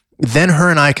then her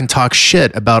and I can talk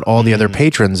shit about all the other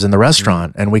patrons in the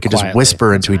restaurant, and we could just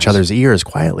whisper into each other's ears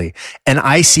quietly. And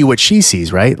I see what she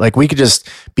sees, right? Like we could just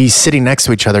be sitting next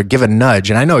to each other, give a nudge.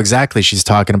 And I know exactly she's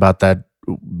talking about that,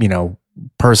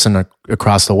 person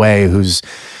across the way who's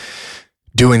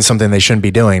doing something they shouldn't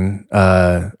be doing,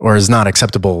 or is not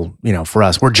acceptable, for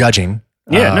us. We're judging.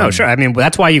 Yeah, no, sure. I mean,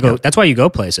 that's why you go. That's why you go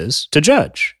places to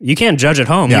judge. You can't judge at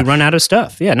home. You run out of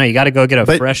stuff. Yeah, no, you got to go get a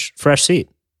fresh seat.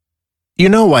 You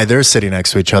know why they're sitting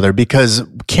next to each other? Because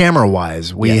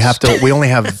camera-wise, we only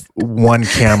have one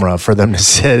camera for them to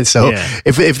sit. So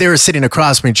if they were sitting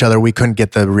across from each other, we couldn't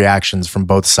get the reactions from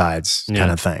both sides,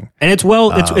 kind of thing. And it's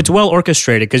well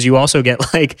orchestrated because you also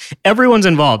get like everyone's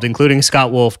involved, including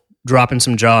Scott Wolf dropping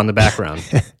some jaw in the background.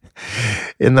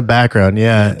 In the background,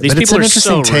 yeah. These but people it's an are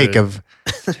interesting so take rude. of.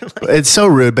 It's so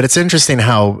rude, but it's interesting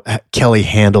how Kelly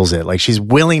handles it. Like she's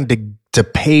willing to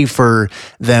pay for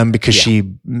them because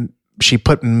she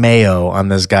put mayo on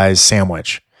this guy's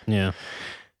sandwich. Yeah.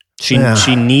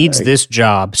 She needs this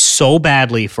job so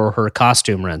badly for her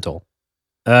costume rental.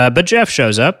 But Jeff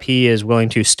shows up. He is willing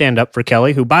to stand up for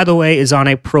Kelly, who, by the way, is on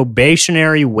a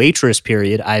probationary waitress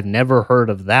period. I've never heard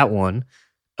of that one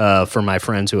for my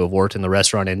friends who have worked in the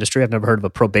restaurant industry. I've never heard of a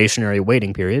probationary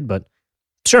waiting period, but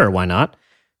sure, why not?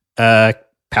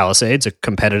 Palisades, a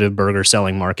competitive burger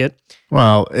selling market.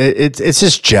 Well, it's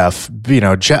just Jeff. You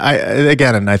know,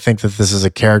 and I think that this is a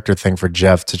character thing for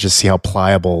Jeff to just see how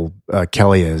pliable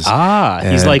Kelly is.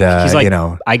 He's like, you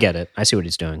know, I get it. I see what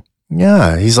he's doing.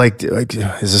 Yeah, he's like,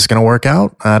 is this going to work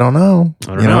out? I don't know.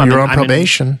 I don't know. You're on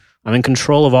probation. I'm in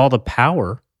control of all the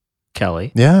power,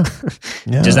 Kelly. Yeah.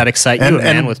 Does that excite you, a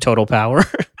man with total power?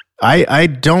 I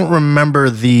don't remember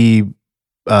the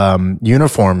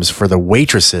uniforms for the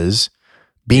waitresses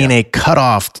being a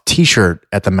cut-off T-shirt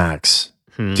at the Max.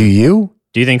 Do you?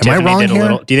 Do you think Tiffany did a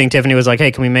little? Do you think Tiffany was like,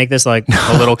 "Hey, can we make this like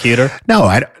a little cuter"? No.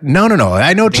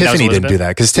 I know Tiffany didn't do that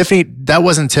because that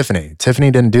wasn't Tiffany.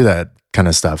 Tiffany didn't do that kind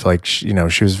of stuff. Like, she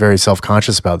was very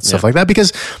self-conscious about stuff like that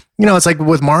because, it's like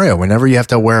with Mario. Whenever you have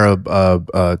to wear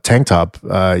a tank top,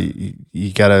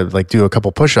 you gotta like do a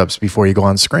couple push-ups before you go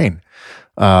on screen.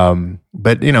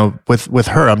 But with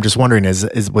her, I'm just wondering, is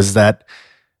that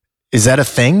a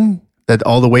thing that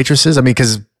all the waitresses? I mean,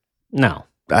 because no.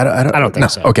 I don't think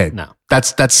so. Okay. No.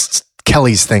 That's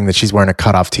Kelly's thing that she's wearing a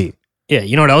cutoff tee. Yeah.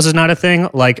 You know what else is not a thing?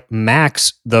 Like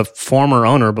Max, the former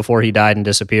owner before he died and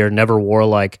disappeared, never wore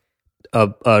like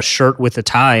a shirt with a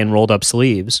tie and rolled up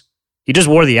sleeves. He just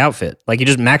wore the outfit. Like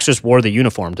Max just wore the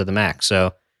uniform to the max.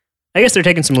 So I guess they're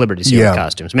taking some liberties here with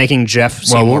costumes, making Jeff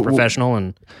seem more professional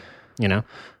and,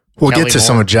 We'll get to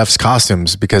some of Jeff's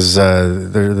costumes because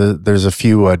there's a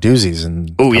few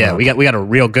doozies. Oh yeah, we got a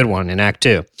real good one in Act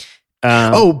 2.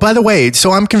 By the way, so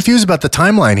I'm confused about the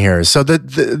timeline here. So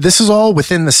this is all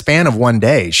within the span of one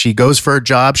day. She goes for a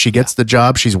job, she gets the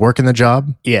job, she's working the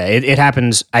job. Yeah, it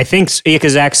happens. I think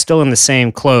because Zach's still in the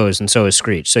same clothes, and so is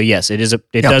Screech. So yes, it is.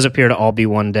 It does appear to all be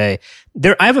one day.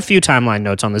 I have a few timeline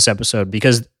notes on this episode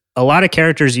because a lot of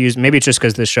characters use. Maybe it's just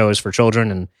because this show is for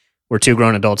children and we're two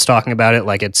grown adults talking about it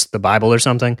like it's the Bible or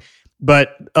something.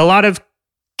 But a lot of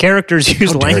characters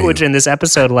use language in this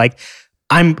episode like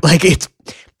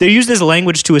they use this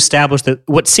language to establish that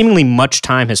what seemingly much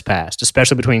time has passed,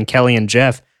 especially between Kelly and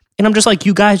Jeff. And I'm just like,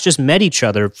 you guys just met each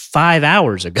other 5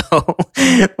 hours ago.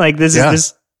 Like this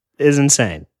is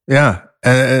insane. Yeah.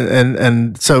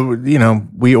 And so,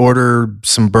 we order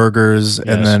some burgers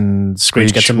and then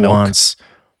Screech gets wants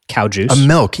cow juice. A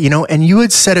milk, and you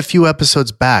had said a few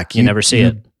episodes back. You never see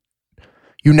it.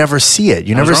 You never see it.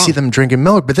 You never see them drinking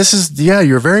milk. But this is,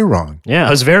 you're very wrong. Yeah,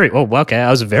 I was very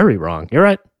wrong. You're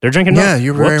right. They're drinking milk. Yeah,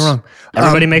 you're very wrong.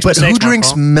 Everybody makes mistakes. But who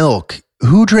drinks milk?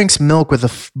 Who drinks milk with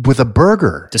a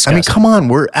burger? Disgusting. I mean, come on.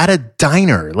 We're at a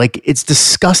diner. Like, it's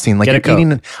disgusting. Like, you're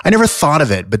eating. I never thought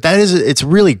of it, but it's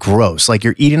really gross. Like,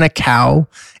 you're eating a cow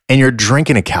and you're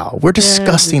drinking a cow. We're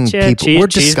disgusting people. We're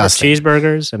disgusting.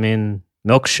 Cheeseburgers. I mean,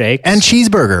 milkshakes and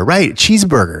cheeseburger, right?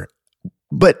 Cheeseburger.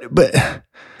 But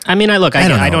I mean, I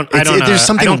don't. There's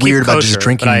something weird about just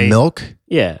drinking milk.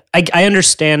 Yeah, I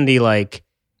understand the like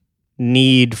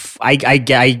need. I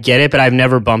get it, but I've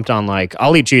never bumped on like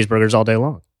I'll eat cheeseburgers all day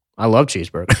long. I love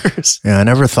cheeseburgers. Yeah, I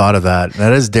never thought of that.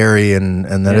 That is dairy and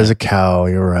that is a cow.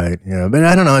 You're right. Yeah, but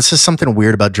I don't know. It's just something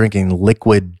weird about drinking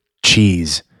liquid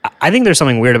cheese. I think there's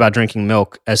something weird about drinking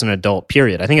milk as an adult.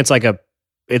 Period. I think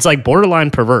it's like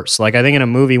borderline perverse. Like I think in a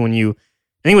movie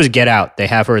I think it was Get Out. They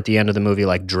have her at the end of the movie,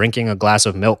 like drinking a glass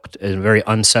of milk in a very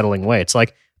unsettling way. It's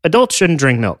like adults shouldn't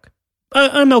drink milk.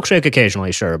 A milkshake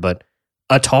occasionally, sure, but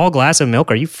a tall glass of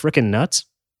milk? Are you freaking nuts?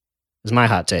 Is my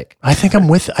hot take. I think I'm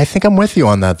with you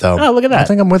on that though. Oh, look at that. I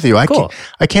think I'm with you. Cool.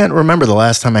 I can't remember the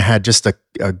last time I had just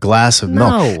a glass of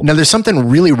milk. Now there's something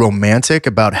really romantic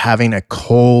about having a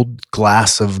cold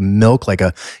glass of milk, like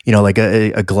a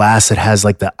glass that has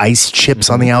like the ice chips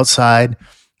on the outside.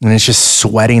 And it's just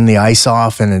sweating the ice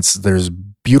off, and there's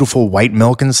beautiful white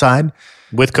milk inside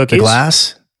with cookies. The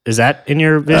glass is that in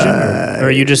your vision, or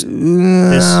are you just?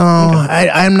 No,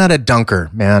 I'm not a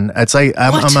dunker, man. It's like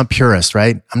I'm a purist,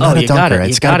 right? I'm not a dunker.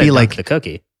 It's got to be like the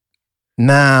cookie.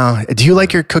 No, do you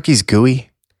like your cookies gooey?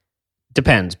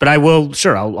 Depends, but I will.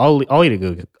 Sure, I'll eat a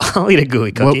gooey. I'll eat a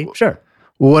gooey cookie. Sure.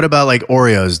 Well, what about like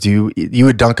Oreos? Do you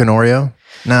would dunk an Oreo?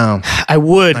 No, I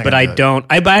would, but I don't.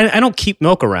 I don't keep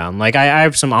milk around. Like I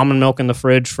have some almond milk in the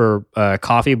fridge for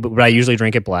coffee, but I usually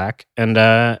drink it black. And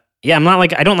I'm not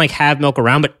like I don't like have milk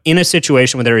around. But in a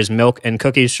situation where there is milk and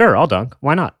cookies, sure, I'll dunk.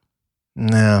 Why not?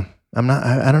 No, I'm not.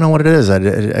 I don't know what it is.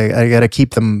 I gotta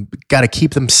keep them. Got to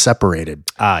keep them separated.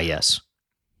 Ah, yes,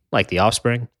 like The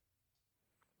Offspring.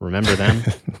 Remember them?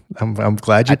 I'm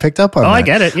glad you picked up on that. I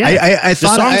get it. Yeah, I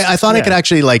thought I could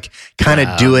actually like kind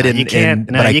of do it,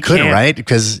 but I couldn't, right?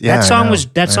 Because that song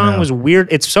was weird.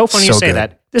 It's so funny you say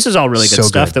that. This is all really good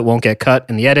stuff that won't get cut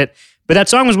in the edit. But that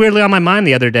song was weirdly on my mind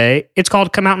the other day. It's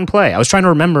called "Come Out and Play." I was trying to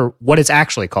remember what it's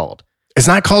actually called. It's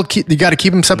not called you got to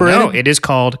keep them separated. No, it is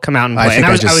called Come Out and Play. I think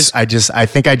And I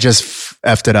think I just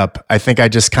effed it up. I think I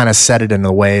just kind of said it in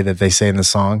the way that they say in the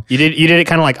song. You did it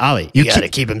kind of like Ollie. You got to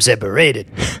keep them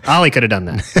separated. Ollie could have done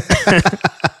that.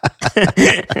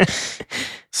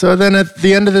 So then at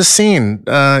the end of the scene,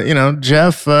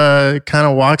 Jeff kind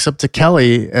of walks up to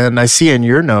Kelly, and I see in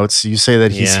your notes you say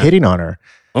that he's hitting on her.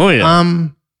 Oh yeah.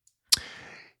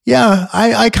 Yeah,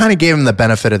 I kind of gave him the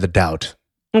benefit of the doubt.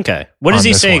 Okay. What does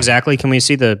he say exactly? Can we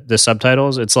see the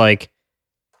subtitles? It's like,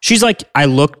 she's like, I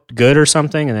looked good or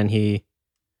something. And then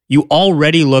you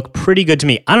already look pretty good to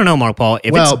me. I don't know, Mark Paul,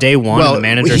 if it's day one and the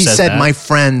manager says that. He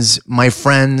said, my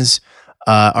friends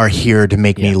are here to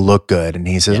make me look good. And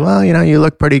he says, well, you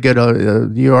look pretty good.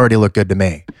 You already look good to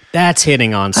me. That's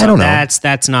hitting on something. I don't know.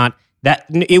 That's not, that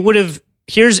it would have,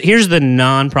 here's the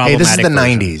non-problematic. Hey, this is the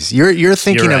version. 90s. You're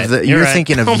thinking You're of right.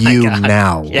 thinking of you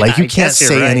now. Yeah, like you I can't guess you're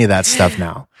say right. any of that stuff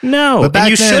now. No, but back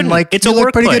and you then, shouldn't. like, It's you a look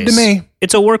workplace. pretty good to me.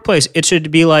 It's a workplace. It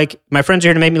should be like, my friends are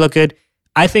here to make me look good.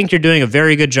 I think you're doing a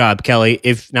very good job, Kelly.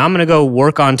 Now I'm going to go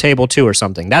work on table 2 or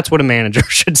something. That's what a manager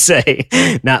should say.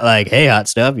 Not like, hey, hot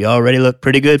stuff, you already look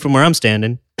pretty good from where I'm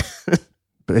standing.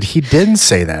 But he didn't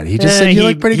say that. He just said you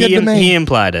look pretty good to me. He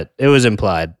implied it. It was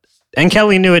implied. And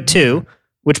Kelly knew it too,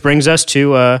 which brings us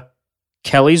to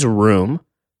Kelly's room,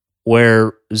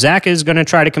 where Zach is going to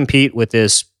try to compete with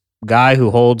this guy who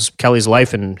holds Kelly's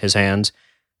life in his hands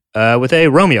with a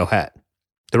Romeo hat.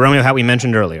 The Romeo hat we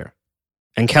mentioned earlier.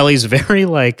 And Kelly's very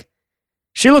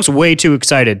she looks way too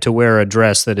excited to wear a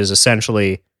dress that is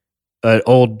essentially an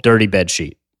old dirty bed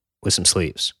sheet with some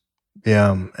sleeves.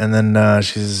 Yeah, and then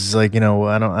she's like, I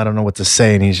don't know what to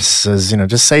say, and he just says,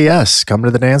 just say yes, come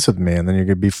to the dance with me, and then you're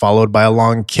gonna be followed by a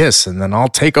long kiss, and then I'll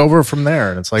take over from there.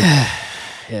 And it's like,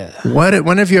 yeah.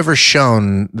 When have you ever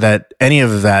shown that any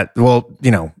of that? Well,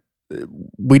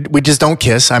 we just don't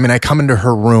kiss. I mean, I come into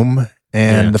her room,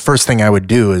 and the first thing I would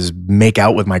do is make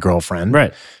out with my girlfriend,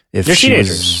 right? If They're she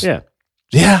teenagers,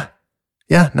 yeah.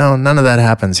 No, none of that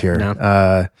happens here.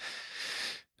 No.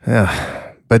 Yeah.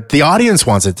 But the audience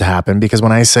wants it to happen because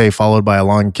when I say followed by a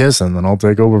long kiss and then I'll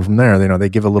take over from there, they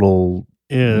give a little,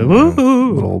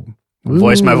 woo-hoo.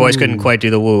 Voice. My voice couldn't quite do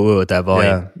the woo woo at that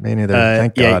volume. Yeah, me neither.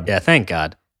 Thank God. Yeah, thank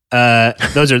God.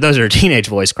 Those are teenage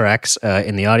voice cracks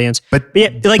in the audience. But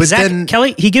Zach,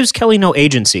 Kelly, he gives Kelly no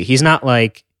agency. He's not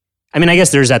like, I mean, I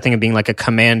guess there's that thing of being like a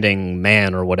commanding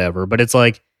man or whatever, but it's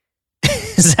like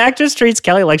Zach just treats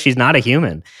Kelly like she's not a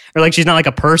human or like she's not like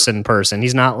a person.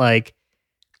 He's not like,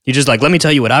 you just like, let me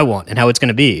tell you what I want and how it's going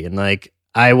to be. And like,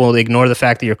 I will ignore the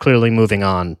fact that you're clearly moving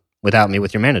on without me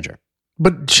with your manager.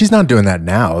 But she's not doing that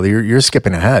now. You're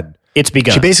skipping ahead. It's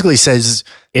begun. She basically says,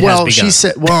 has begun. She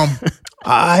said,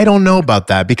 I don't know about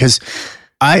that because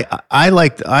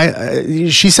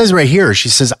she says right here, she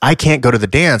says, I can't go to the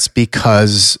dance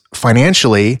because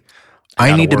financially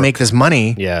I need to make this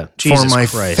money for my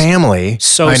family.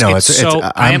 So I know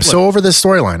I'm so over this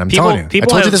storyline. I'm telling you. I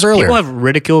told you this earlier. People have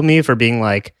ridiculed me for being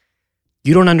like,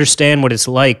 you don't understand what it's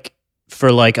like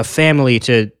for like a family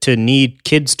to need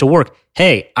kids to work.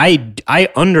 Hey, I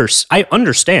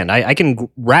understand. I can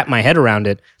wrap my head around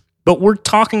it. But we're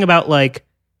talking about like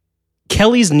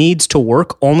Kelly's needs to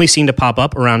work only seem to pop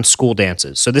up around school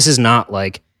dances. So this is not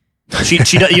like she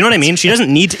you know what I mean? She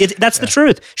doesn't need to, that's the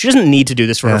truth. She doesn't need to do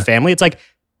this for her family. It's like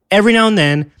every now and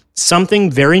then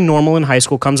something very normal in high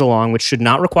school comes along, which should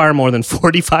not require more than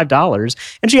 $45,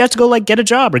 and she has to go like get a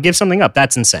job or give something up.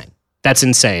 That's insane. That's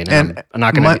insane. And I'm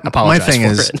not going to apologize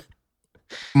for it.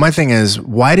 My thing is,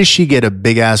 why does she get a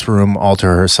big ass room all to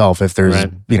herself if there's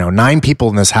 9 people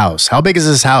in this house? How big is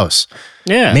this house?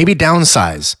 Yeah, maybe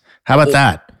downsize. How about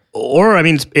that? Or, I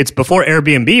mean, it's before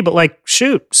Airbnb, but like,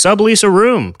 shoot, sublease a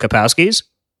room, Kapowskis.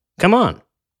 Come on.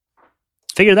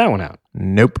 Figure that one out.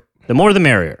 Nope. The more the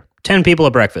merrier. 10 people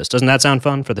at breakfast. Doesn't that sound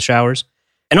fun for the showers?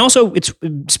 And also, it's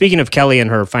speaking of Kelly and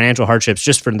her financial hardships,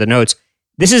 just for the notes,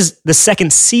 this is the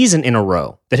second season in a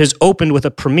row that has opened with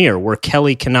a premiere where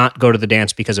Kelly cannot go to the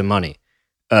dance because of money.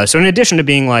 So in addition to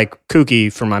being like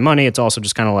kooky for my money, it's also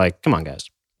just kind of like, come on, guys.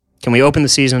 Can we open the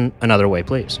season another way,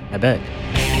 please? I beg.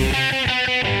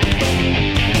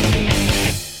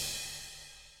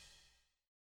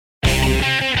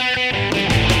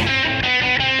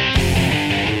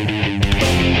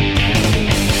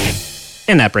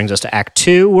 And that brings us to Act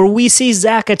 2, where we see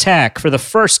Zack Attack for the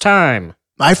first time.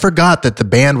 I forgot that the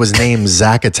band was named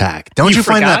Zack Attack. Don't you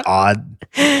find that odd?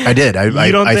 I did.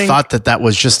 I thought that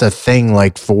was just a thing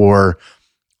like for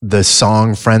the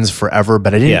song Friends Forever,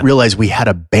 but I didn't realize we had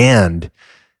a band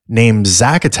named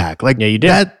Zack Attack. Like, yeah, you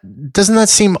did. Doesn't that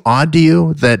seem odd to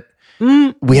you that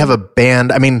We have a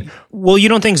band. I mean, Well, you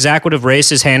don't think Zach would have raised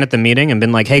his hand at the meeting and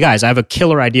been like, "Hey guys, I have a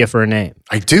killer idea for a name."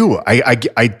 I do. I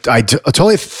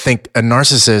totally think a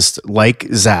narcissist like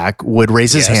Zach would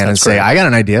raise his Yes, hand and that's say, correct. "I got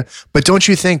an idea." But don't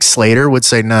you think Slater would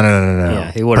say, "No,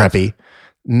 Yeah, he would've. Preppy,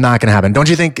 not going to happen"? Don't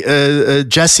you think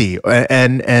Jesse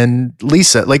and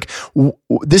Lisa, like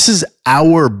this is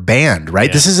our band, right?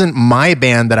 Yeah. This isn't my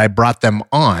band that I brought them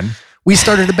on. We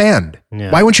started a band. Yeah.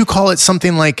 Why wouldn't you call it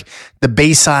something like the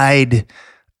Bayside?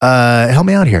 Help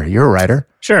me out here. You're a writer.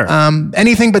 Sure.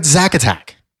 Anything but Zack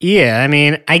Attack. Yeah, I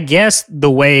mean, I guess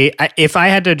the way if I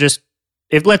had to just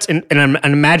in an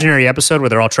imaginary episode where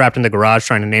they're all trapped in the garage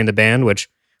trying to name the band,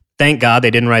 which thank God they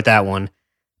didn't write that one.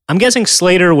 I'm guessing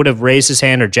Slater would have raised his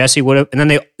hand or Jesse would have, and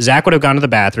then Zach would have gone to the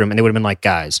bathroom and they would have been like,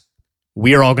 "Guys,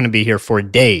 we are all going to be here for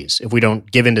days if we don't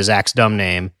give in to Zach's dumb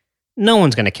name. No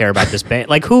one's going to care about this band.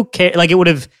 Like, who cares? Like, it would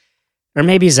have, or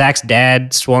maybe Zach's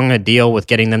dad swung a deal with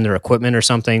getting them their equipment or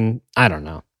something. I don't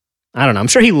know. I'm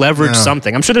sure he leveraged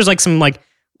something. I'm sure there's like some like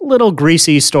little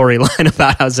greasy storyline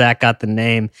about how Zach got the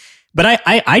name. But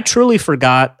I truly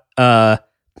forgot. I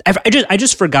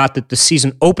just forgot that the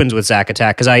season opens with Zack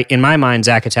Attack because in my mind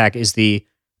Zack Attack is the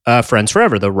Friends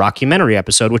Forever, the rockumentary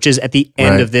episode, which is at the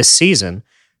end of this season.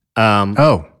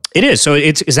 It is. So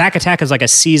it's Zack Attack is like a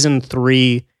season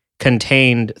 3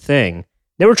 contained thing.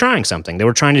 They were trying something. They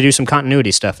were trying to do some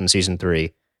continuity stuff in season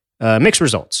 3. Mixed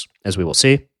results, as we will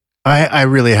see. I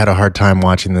really had a hard time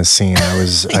watching this scene.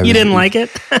 You didn't like it?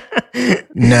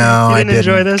 No, You I didn't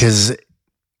enjoy didn't this? because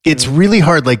it's really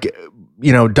hard. Like,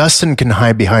 you know, Dustin can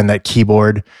hide behind that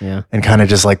keyboard and kind of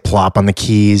just like plop on the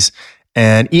keys.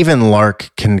 And even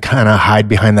Lark can kind of hide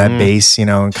behind that bass, you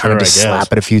know, and kind Sure, of just I guess.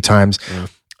 slap it a few times.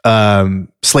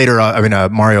 Slater,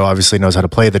 Mario obviously knows how to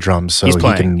play the drums, so He's he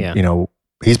playing, can, you know,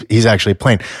 he's actually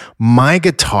playing. My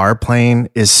guitar playing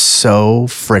is so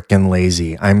freaking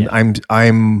lazy.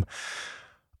 I'm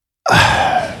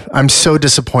so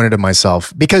disappointed in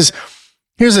myself because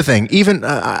here's the thing. Even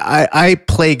I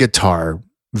play guitar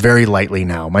very lightly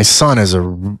now. My son is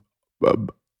a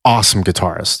awesome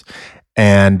guitarist,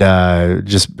 and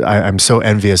I'm so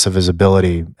envious of his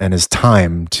ability and his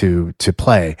time to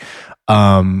play.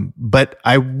 But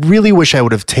I really wish I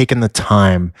would have taken the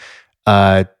time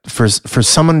for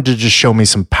someone to just show me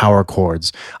some power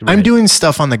chords. Right. I'm doing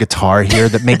stuff on the guitar here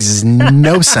that makes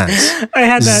no sense. I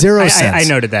had that. Zero sense. I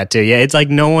noted that too. Yeah, it's like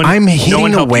no one. I'm hitting no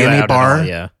one a helped you whammy out at bar. all,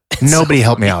 yeah. Nobody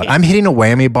helped me out. I'm hitting a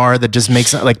whammy bar that just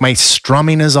makes like my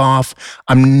strumming is off.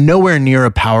 I'm nowhere near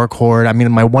a power chord. I mean,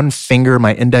 my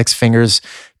my index finger's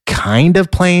kind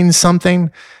of playing something,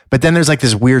 but then there's like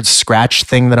this weird scratch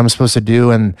thing that I'm supposed to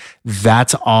do, and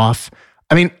that's off.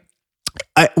 I mean,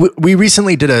 we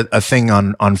recently did a thing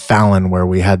on Fallon where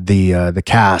we had the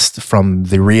cast from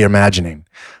the Reimagining,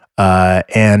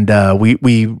 and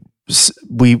we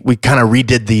kind of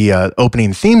redid the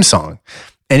opening theme song.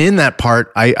 And in that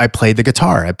part, I played the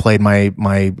guitar. I played my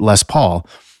Les Paul,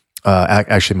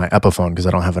 actually my Epiphone, because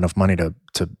I don't have enough money to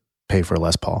pay for a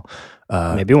Les Paul.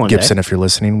 Maybe one Gibson, day. if you're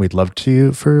listening, we'd love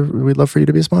for you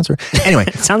to be a sponsor. Anyway,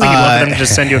 It sounds like you'd love for them to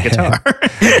just send you a guitar.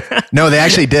 no, they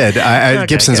actually did. Okay,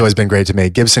 Gibson's good. always been great to me.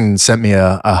 Gibson sent me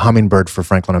a hummingbird for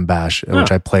Franklin and Bash,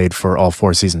 which I played for all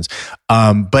 4 seasons.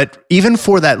 But even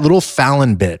for that little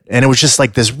Fallon bit, and it was just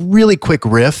like this really quick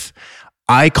riff,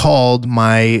 I called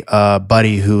my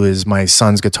buddy who is my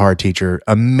son's guitar teacher,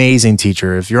 amazing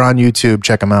teacher. If you're on YouTube,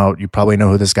 check him out. You probably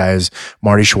know who this guy is,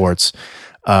 Marty Schwartz.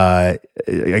 I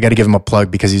got to give him a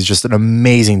plug because he's just an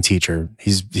amazing teacher.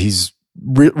 He's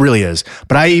really is.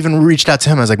 But I even reached out to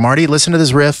him. I was like, Marty, listen to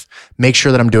this riff. Make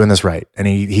sure that I'm doing this right. And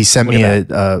he sent me a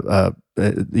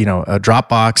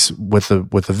Dropbox with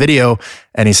a video,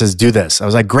 and he says, do this. I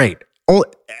was like, great.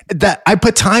 That I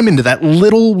put time into that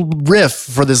little riff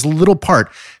for this little part.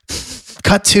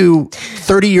 Cut to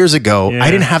 30 years ago, Yeah.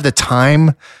 I didn't have the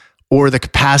time or the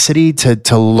capacity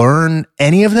to learn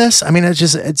any of this. I mean,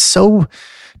 it's so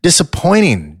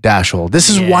disappointing, Dashel. This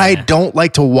is why I don't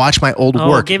like to watch my old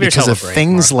work give because yourself of a break,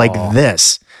 things Mark like Paul.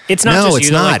 this. It's not No, just it's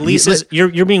you. Though, not. like Lisa's,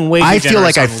 you're being way too I feel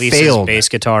like generous I on Lisa's failed. bass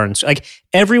guitar and like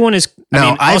everyone is.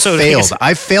 No, I also, failed.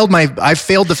 I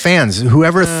failed the fans.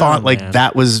 Whoever thought like man.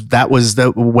 that was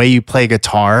the way you play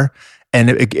guitar, and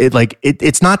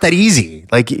it's not that easy.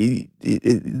 Like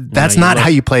that's not how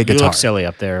you play You guitar. look silly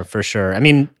up there for sure. I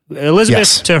mean, Elizabeth,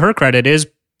 Yes. to her credit, is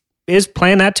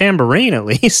playing that tambourine at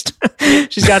least.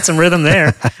 She's got some rhythm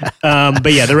there.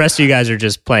 But yeah, the rest of you guys are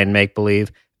just playing make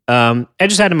believe. I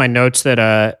just had in my notes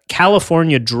that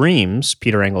California Dreams,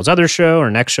 Peter Engel's other show or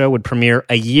next show, would premiere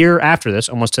a year after this,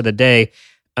 almost to the day.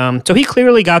 So he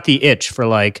clearly got the itch for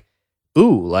like,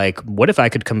 ooh, like what if I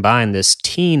could combine this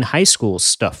teen high school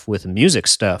stuff with music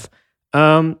stuff?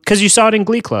 Because you saw it in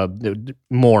Glee Club,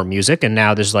 more music, and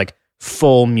now there's like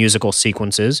full musical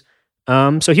sequences.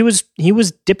 So he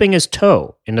was dipping his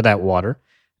toe into that water.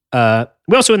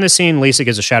 We also, in this scene, Lisa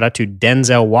gives a shout out to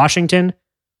Denzel Washington,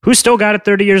 who still got it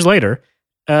 30 years later.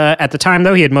 At the time,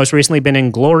 though, he had most recently been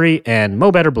in Glory and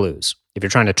Mo Better Blues. If you're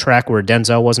trying to track where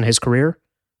Denzel was in his career,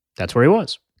 that's where he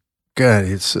was. Good.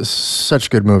 It's such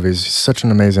good movies. He's such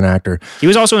an amazing actor. He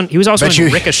was also in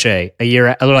Ricochet a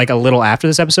little after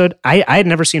this episode. I had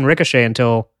never seen Ricochet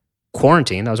until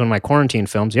Quarantine. That was one of my quarantine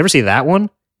films. You ever see that one?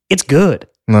 It's good.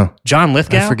 No. John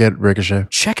Lithgow. I forget Ricochet.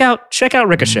 Check out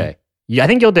Ricochet. Yeah, I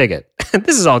think you'll dig it.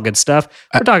 This is all good stuff.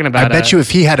 We're talking about. I bet you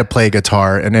if he had to play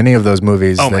guitar in any of those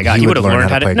movies, oh my god, he would have learned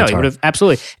how to play guitar. No, he would have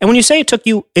absolutely. And when you say it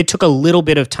took a little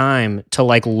bit of time to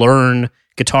like learn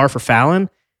guitar for Fallon,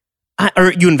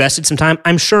 or you invested some time.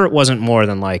 I'm sure it wasn't more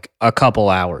than like a couple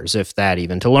hours, if that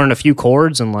even, to learn a few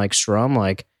chords and like strum.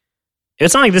 Like,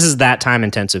 it's not like this is that time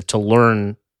intensive to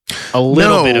learn a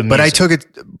little bit of music. But I took it.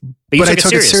 But I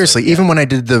took it seriously. Yeah. Even when I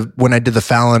did the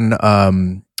Fallon.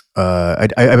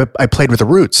 I played with the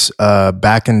Roots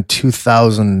back in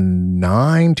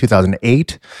 2009,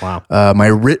 2008. Wow.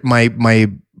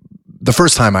 The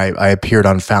first time I appeared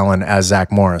on Fallon as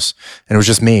Zach Morris, and it was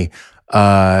just me.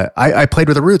 I played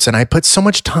with the Roots, and I put so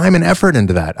much time and effort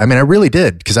into that. I mean, I really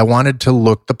did, because I wanted to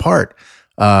look the part.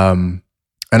 And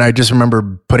I just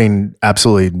remember putting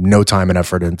absolutely no time and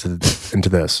effort into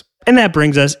this. And that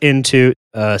brings us into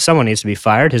someone needs to be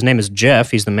fired. His name is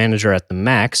Jeff. He's the manager at the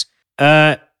Max.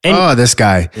 This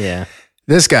guy. Yeah.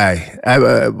 This guy.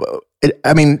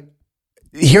 I mean,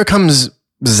 here comes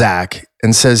Zach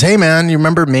and says, "Hey, man, you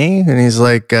remember me?" And he's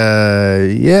like,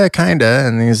 "Yeah, kind of."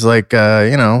 And he's like,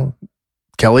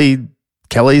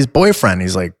 Kelly's boyfriend.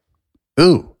 He's like,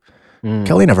 "Ooh,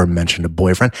 Kelly never mentioned a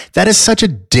boyfriend." That is such a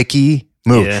dicky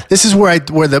move. Yeah. This is where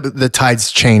the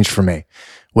tides changed for me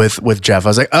with Jeff. I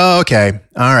was like, "Oh, okay.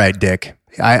 All right, Dick.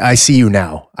 I see you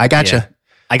now. I got you.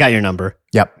 I got your number."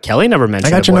 Yep. Kelly never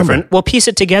mentioned a boyfriend. Well, piece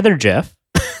it together, Jeff.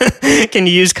 Can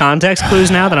you use context clues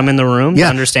now that I'm in the room to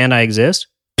understand I exist?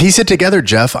 Piece it together,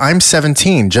 Jeff. I'm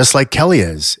 17, just like Kelly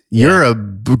is. You're a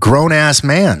grown-ass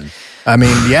man. I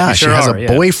mean, yeah, she has a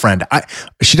boyfriend.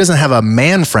 She doesn't have a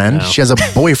man friend. No. She has a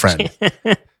boyfriend.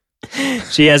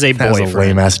 She has a boyfriend. That's a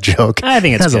lame-ass joke. I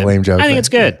think it's good. That's a lame joke. I think it's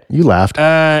good. You laughed.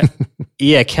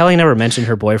 Yeah, Kelly never mentioned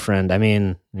her boyfriend. I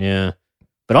mean, yeah.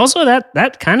 But also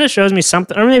that kind of shows me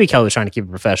something, or maybe Kelly was trying to keep it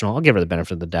professional. I'll give her the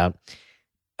benefit of the doubt.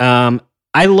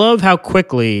 I love how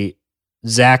quickly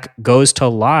Zach goes to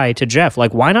lie to Jeff.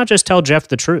 Like, why not just tell Jeff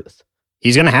the truth?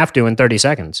 He's going to have to in 30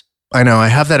 seconds. I know. I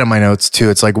have that in my notes too.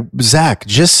 It's like, Zach,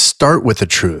 just start with the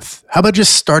truth. How about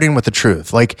just starting with the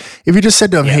truth? Like, if you just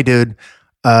said to him, "Hey, dude,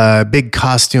 big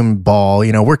costume ball,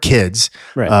 we're kids."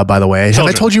 Right. By the way, have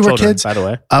I told you we're kids? By the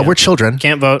way, we're children.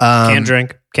 Can't vote, can't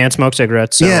drink, can't smoke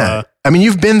cigarettes. So, yeah. I mean,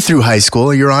 you've been through high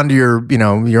school. You're onto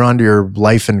your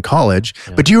life in college.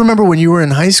 Yeah. But do you remember when you were in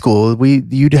high school?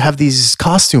 You'd have these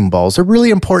costume balls. They're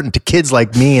really important to kids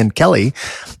like me and Kelly.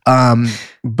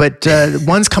 But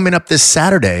one's coming up this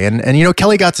Saturday, and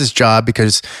Kelly got this job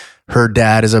because her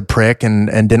dad is a prick and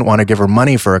didn't want to give her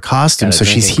money for a costume. So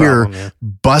she's here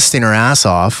busting her ass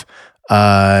off.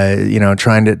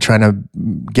 Trying to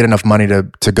get enough money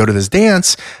to go to this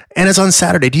dance, and it's on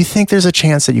Saturday. Do you think there's a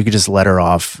chance that you could just let her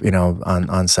off,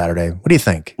 on Saturday? What do you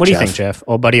think? What do you think, Jeff?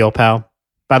 Old buddy, old pal.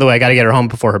 By the way, I got to get her home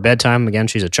before her bedtime. Again,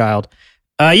 she's a child.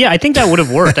 Yeah, I think that would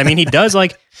have worked. I mean, he does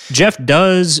Jeff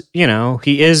does,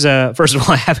 he is, first of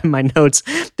all, I have in my notes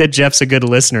that Jeff's a good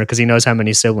listener because he knows how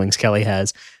many siblings Kelly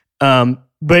has.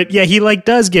 But yeah, he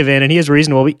does give in and he is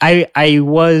reasonable.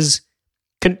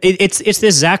 It's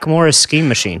this Zach Morris scheme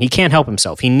machine. He can't help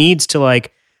himself. He needs to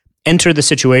enter the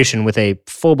situation with a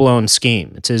full blown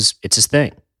scheme. It's his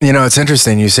thing. It's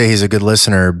interesting. You say he's a good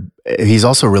listener. He's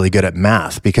also really good at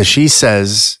math because she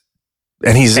says,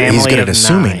 and he's good at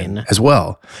assuming as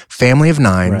well. Family of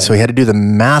 9. Right. So he had to do the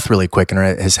math really quick in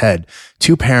his head.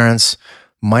 2 parents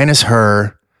minus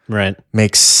her, right,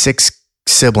 makes 6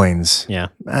 siblings. Yeah.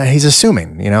 He's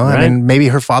assuming, right. I mean, maybe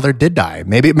her father did die.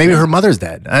 Maybe her mother's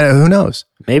dead. Who knows?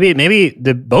 Maybe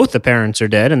both the parents are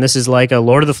dead, and this is like a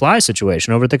Lord of the Flies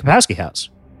situation over at the Kapowski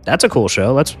house. That's a cool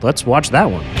show. Let's watch that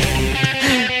one.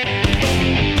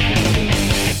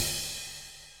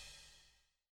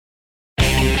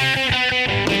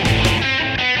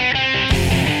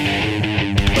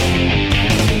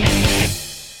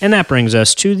 And that brings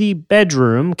us to the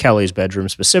bedroom, Kelly's bedroom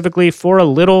specifically, for a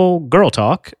little girl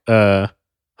talk.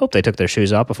 Hope they took their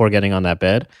shoes off before getting on that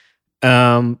bed.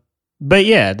 But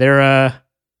yeah, they're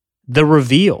the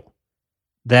reveal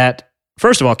that,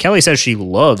 first of all, Kelly says she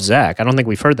loves Zach. I don't think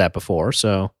we've heard that before,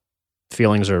 so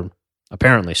Feelings are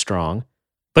apparently strong,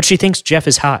 but she thinks Jeff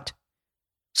is hot.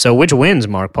 So which wins,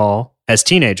 Mark Paul, as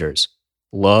teenagers?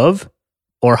 Love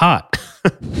or hot?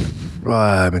 Well,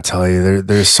 I'm gonna tell you,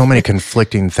 there's so many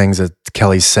conflicting things that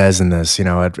Kelly says in this. You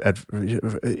know,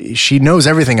 she knows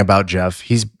everything about Jeff.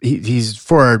 He's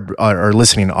for our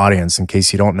listening audience. In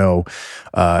case you don't know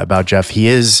about Jeff, he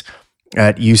is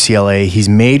at UCLA. He's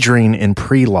majoring in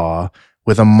pre-law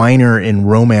with a minor in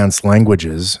Romance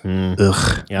languages.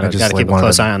 Ugh, Yeah, got to keep a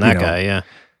close eye on that guy.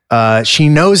 Yeah, she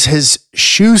knows his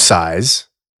shoe size.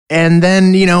 And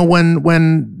then, you know, when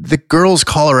the girls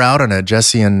call her out on it,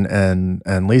 Jesse and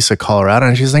Lisa call her out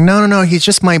on it, she's like, no, he's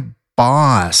just my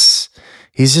boss.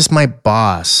 He's just my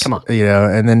boss. Come on. You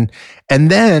know,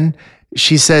 and then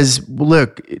she says,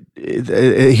 look,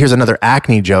 here's another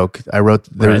acne joke. I wrote,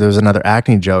 there was another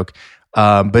acne joke.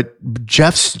 But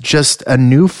Jeff's just a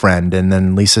new friend. And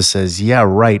then Lisa says, yeah,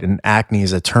 right. And acne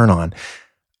is a turn on.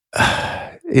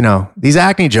 You know, these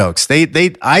acne jokes,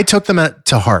 I took them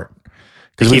to heart.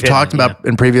 Because we've talked about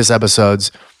in previous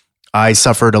episodes, I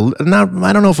suffered I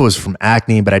don't know if it was from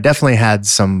acne, but I definitely had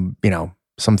some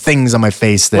things on my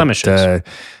face that blemishes.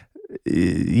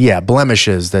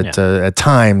 Blemishes that at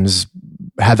times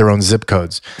had their own zip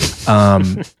codes.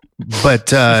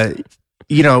 But enough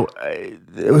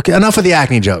of the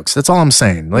acne jokes. That's all I'm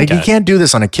saying. Like, you can't do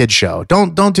this on a kid's show.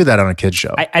 Don't do that on a kid's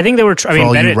show. I think they were.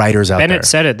 all you writers out there. Bennett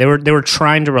said it. They were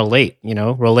trying to relate. You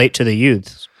know, relate to the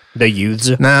youths. The youths.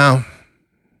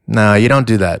 No, you don't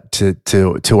do that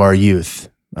to our youth.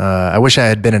 I wish I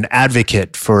had been an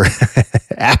advocate for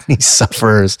acne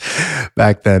sufferers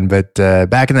back then, but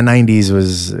back in the 90s,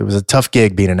 it was a tough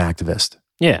gig being an activist.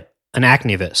 Yeah, an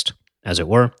acnevist, as it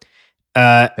were.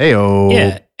 Hey-o.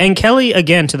 Yeah, and Kelly,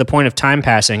 again, to the point of time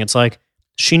passing, it's like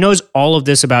she knows all of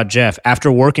this about Jeff after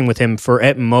working with him for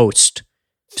at most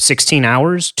 16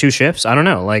 hours, 2 shifts. I don't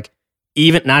know, like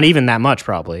not even that much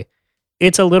probably.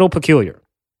 It's a little peculiar.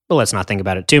 But let's not think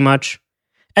about it too much.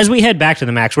 As we head back to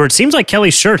the Max, where it seems like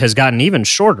Kelly's shirt has gotten even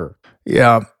shorter.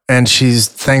 Yeah, and she's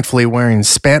thankfully wearing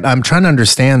I'm trying to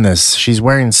understand this. She's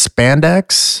wearing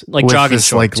spandex, like jogging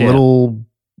shorts, like little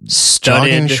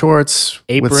studded jogging shorts,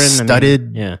 apron, with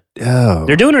studded.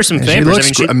 They're doing her some favors.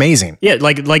 She looks amazing. Yeah,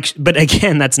 like, but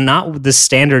again, that's not the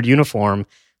standard uniform.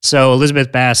 So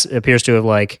Elizabeth Bass appears to have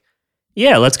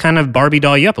let's kind of Barbie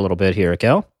doll you up a little bit here,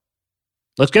 Kel.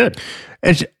 Looks good.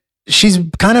 And she's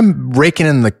kind of raking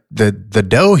in the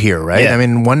dough here, right? Yeah. I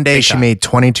mean, one day she made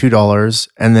 $22,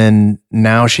 and then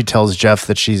now she tells Jeff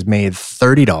that she's made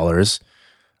 $30.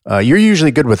 You're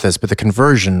usually good with this, but the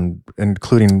conversion,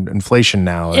 including inflation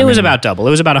now, it was about double.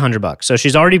 It was about $100. So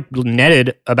she's already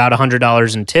netted about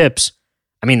 $100 in tips.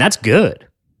 I mean, that's good.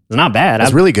 It's not bad.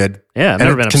 That's really good. Yeah, I've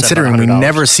never been upset considering about $100. we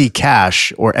never see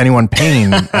cash or anyone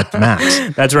paying at the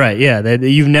Max. That's right. Yeah,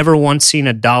 you've never once seen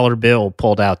a dollar bill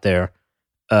pulled out there.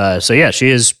 So yeah, she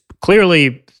is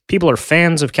clearly, people are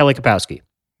fans of Kelly Kapowski.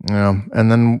 Yeah, and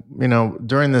then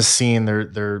during this scene,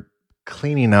 they're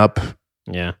cleaning up.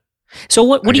 Yeah. So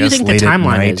what do you think the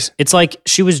timeline is? It's like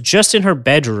she was just in her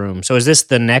bedroom. So is this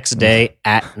the next day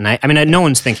at night? I mean, no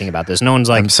one's thinking about this. No one's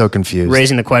I'm so confused.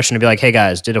 Raising the question to be like, hey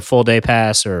guys, did a full day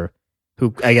pass or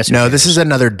who? I guess no. This is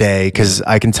another day because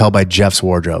I can tell by Jeff's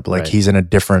wardrobe. Like he's in a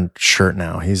different shirt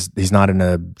now. He's not in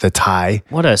the tie.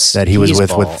 What a that he was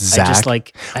with Zach.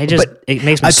 It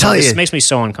makes me. This makes me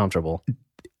so uncomfortable.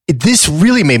 This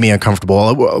really made me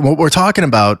uncomfortable. What we're talking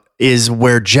about is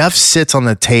where Jeff sits on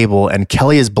the table and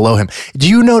Kelly is below him. Do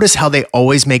you notice how they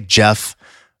always make Jeff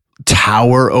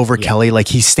tower over Kelly? Like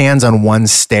he stands on one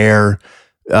stair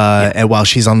and while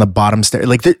she's on the bottom stair.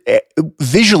 Like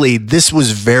visually, this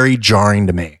was very jarring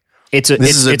to me. It's a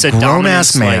grown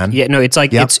ass man.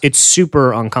 It's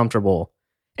super uncomfortable.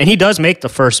 And he does make the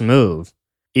first move.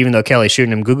 Even though Kelly's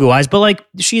shooting him goo eyes, but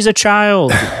she's a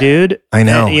child, dude. I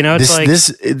know.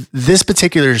 It's this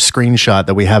particular screenshot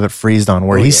that we have it freezed on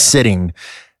where he's sitting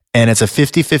and it's a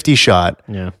 50-50 shot.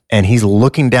 Yeah. And he's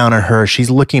looking down at her. She's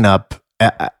looking up.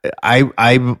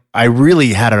 I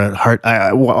really had a heart.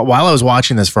 While I was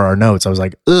watching this for our notes, I was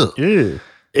like, ugh. Ew.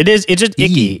 It's just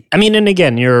icky. I mean, and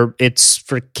again, it's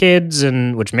for kids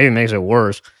and which maybe makes it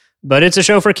worse, but it's a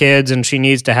show for kids and she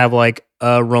needs to have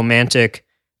a romantic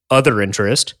other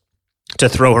interest to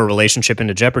throw her relationship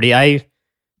into jeopardy. I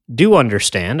do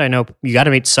understand. I know you got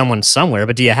to meet someone somewhere,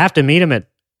 but do you have to meet him at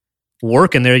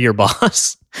work and they're your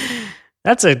boss?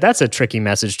 That's a tricky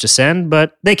message to send,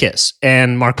 but they kiss.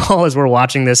 And Mark Paul, as we're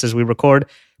watching this as we record,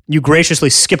 you graciously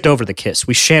skipped over the kiss.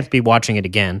 We shan't be watching it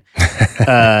again.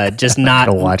 Just not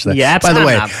to watch that. Yeah, by the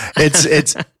way,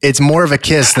 it's more of a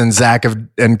kiss than Zach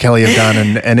and Kelly have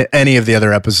done in any of the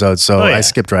other episodes. So I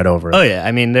skipped right over it. Oh yeah,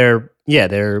 I mean they're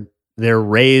their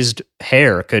raised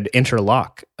hair could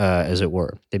interlock, as it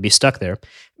were. They'd be stuck there.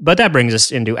 But that brings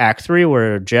us into Act 3,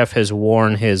 where Jeff has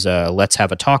worn his Let's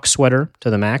Have a Talk sweater to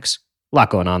the max. A lot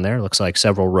going on there. Looks like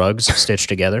several rugs stitched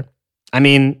together. I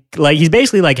mean, like he's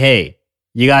basically like, hey,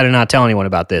 you got to not tell anyone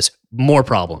about this. More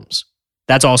problems.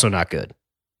 That's also not good.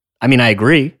 I mean, I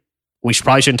agree. We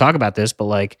probably shouldn't talk about this, but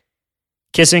like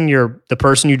kissing the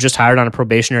person you just hired on a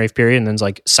probationary period and then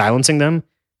like silencing them.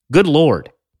 Good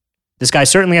Lord. This guy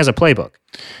certainly has a playbook.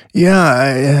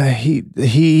 Yeah, he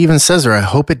even says there, I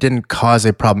hope it didn't cause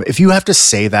a problem. If you have to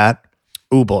say that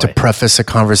to preface a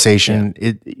conversation,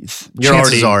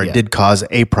 chances are it did cause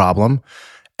a problem.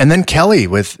 And then Kelly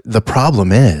with the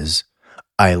problem is,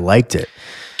 I liked it.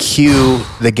 Cue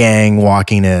the gang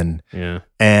walking in. Yeah.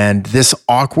 And this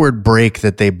awkward break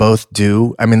that they both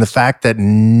do. I mean, the fact that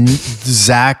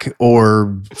Zach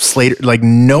or Slater, like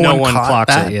no one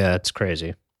clocks it. Yeah, it's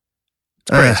crazy.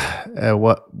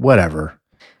 Whatever.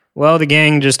 Well, the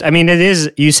gang just, I mean, it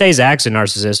is, you say Zach's a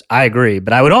narcissist. I agree.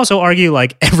 But I would also argue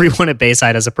like everyone at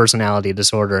Bayside has a personality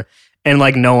disorder and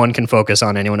like no one can focus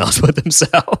on anyone else but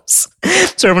themselves.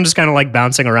 So everyone's just kind of like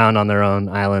bouncing around on their own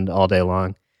island all day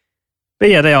long. But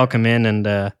yeah, they all come in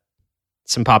and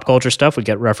some pop culture stuff. We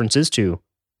get references to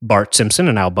Bart Simpson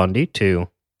and Al Bundy, to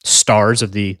stars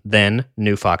of the then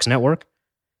new Fox network.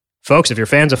 Folks, if you're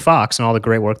fans of Fox and all the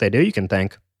great work they do, you can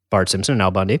thank Bart Simpson and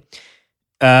Al Bundy.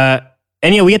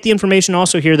 And yeah, we get the information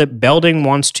also here that Belding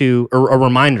wants to, or a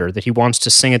reminder that he wants to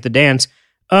sing at the dance.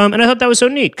 And I thought that was so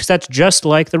neat because that's just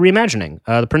like the reimagining.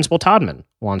 The Principal Toddman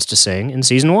wants to sing in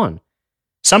season 1.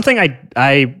 Something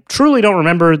I truly don't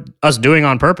remember us doing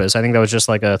on purpose. I think that was just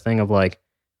like a thing of like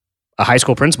a high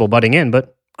school principal butting in,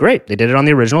 but great. They did it on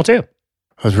the original too.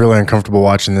 I was really uncomfortable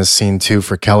watching this scene too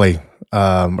for Kelly.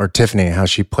 Or Tiffany, how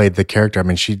she played the character. I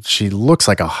mean, she looks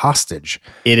like a hostage.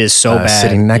 It is so bad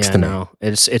sitting next to me. No,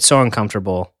 it's so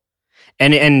uncomfortable,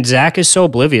 and Zach is so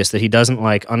oblivious that he doesn't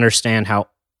like understand how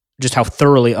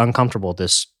thoroughly uncomfortable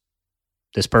this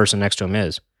person next to him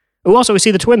is. Oh, also we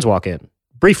see the twins walk in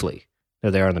briefly.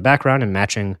 There they are in the background in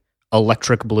matching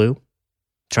electric blue,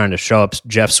 trying to show up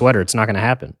Jeff's sweater. It's not going to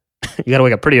happen. You got to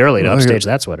wake up pretty early to upstage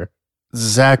that sweater.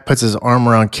 Zach puts his arm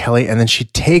around Kelly, and then she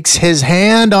takes his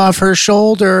hand off her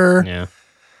shoulder. Yeah,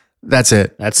 that's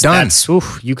it. That's done.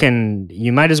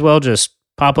 You might as well just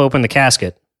pop open the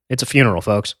casket. It's a funeral,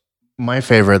 folks. My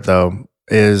favorite though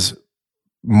is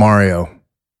Mario.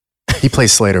 He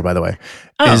plays Slater, by the way.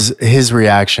 Is his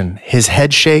reaction? His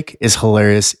head shake is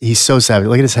hilarious. He's so savage.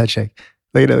 Look at his head shake.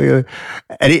 Look at it.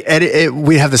 And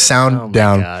we have the sound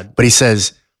down, God. But he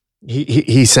says,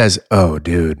 he says, "Oh,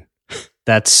 dude."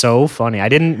 That's so funny. I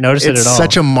didn't notice it at all. It's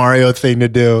such a Mario thing to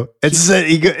do. It's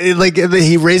like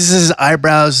he raises his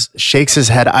eyebrows, shakes his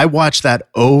head. I watched that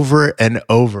over and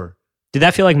over. Did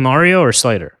that feel like Mario or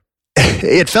Slater?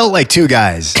 It felt like two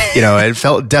guys. It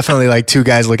felt definitely like two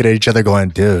guys looking at each other going,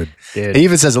 dude. He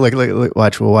even says, look,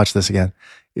 watch, we'll watch this again.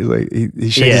 He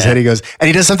shakes his head. He goes, and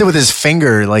he does something with his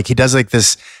finger. Like he does like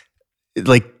this,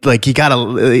 like you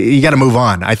gotta move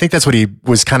on. I think that's what he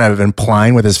was kind of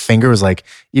implying with his finger, was like,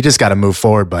 you just gotta move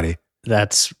forward, buddy.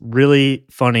 That's really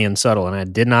funny and subtle. And I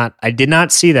did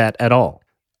not see that at all.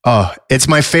 Oh, it's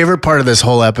my favorite part of this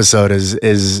whole episode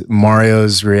is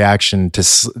Mario's reaction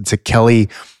to Kelly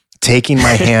taking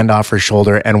my hand off her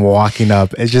shoulder and walking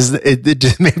up. It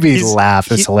just made me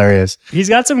laugh. It's hilarious. He's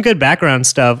got some good background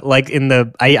stuff. Like in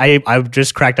the, I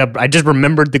just cracked up. I just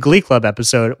remembered the Glee Club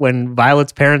episode when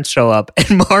Violet's parents show up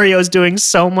and Mario's doing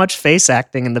so much face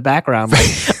acting in the background.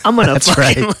 Like, I'm going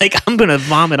to I'm going to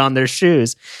vomit on their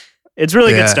shoes. It's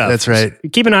really good stuff. That's right.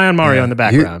 Keep an eye on Mario in the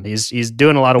background. He's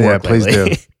doing a lot of work lately.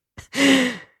 Please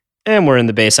do. And we're in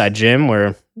the Bayside gym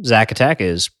where Zack Attack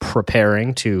is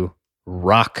preparing to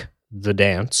rock the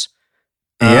dance.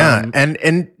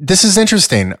 And this is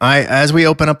interesting. As we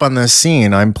open up on this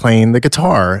scene, I'm playing the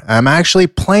guitar. I'm actually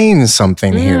playing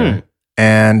something here.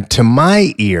 And to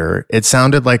my ear, it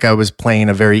sounded like I was playing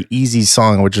a very easy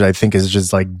song, which I think is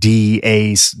just like D,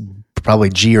 A, probably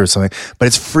G or something, but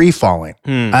it's Free Falling.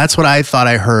 That's what I thought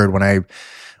I heard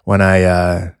when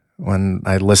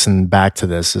I listened back to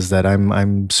this, is that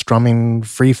I'm strumming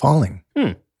Free Falling.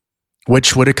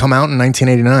 Which would have come out in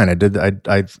 1989.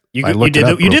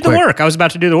 You did the work. I was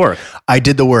about to do the work. I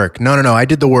did the work. No. I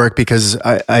did the work because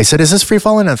I said, "Is this Free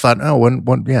Falling?" And I thought, "Oh,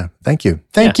 yeah. Thank you.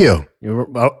 A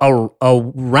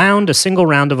single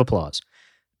round of applause."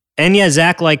 And yeah,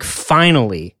 Zach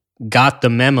finally got the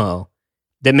memo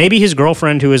that maybe his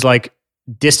girlfriend, who is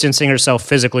distancing herself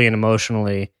physically and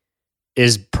emotionally,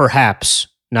 is perhaps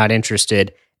not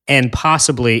interested and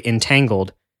possibly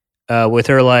entangled with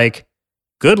her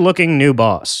good-looking new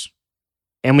boss.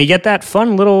 And we get that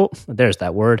fun little, there's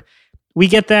that word. We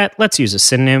get that, let's use a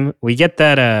synonym. We get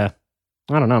that, I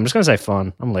don't know, I'm just going to say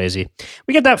fun. I'm lazy.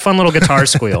 We get that fun little guitar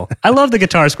squeal. I love the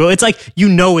guitar squeal. It's like,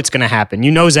 it's going to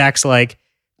happen. Zach's like,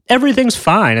 everything's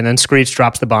fine. And then Screech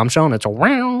drops the bombshell and it's a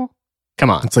wow. Come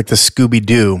on. It's like the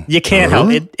Scooby-Doo. You can't help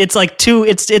it. It's like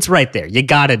it's right there. You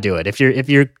got to do it. If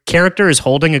your character is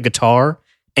holding a guitar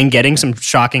and getting some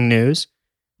shocking news,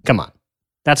 come on.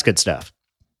 That's good stuff.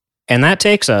 And that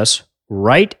takes us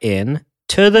right in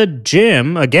to the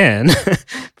gym again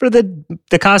for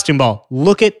the costume ball.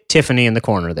 Look at Tiffany in the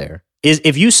corner there.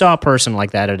 If you saw a person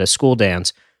like that at a school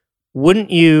dance, what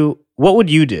would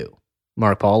you do,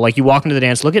 Mark Paul? Like you walk into the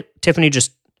dance, look at Tiffany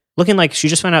just looking like she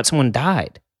just found out someone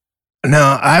died.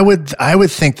 No, I would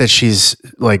think that she's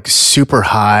like super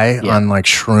high on like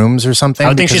shrooms or something. I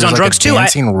would think she's on drugs too.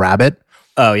 Dancing rabbit.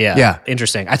 Oh yeah. Yeah.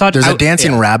 Interesting. I thought there's a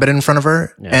dancing rabbit in front of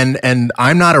her, and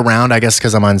I'm not around. I guess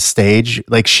because I'm on stage.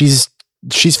 Like she's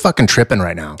fucking tripping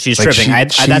right now. She's like tripping.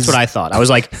 That's what I thought. I was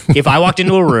like, if I walked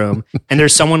into a room and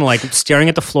there's someone like staring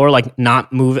at the floor, like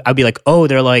not moving, I'd be like, oh,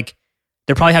 they're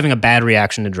probably having a bad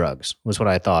reaction to drugs. Was what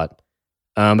I thought.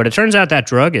 But it turns out that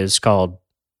drug is called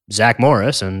Zach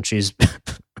Morris, and she's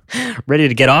ready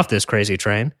to get off this crazy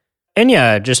train. And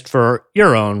yeah, just for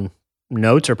your own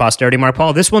notes or posterity, Mark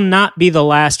Paul, this will not be the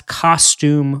last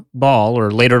costume ball, or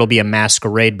later it'll be a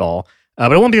masquerade ball,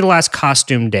 but it won't be the last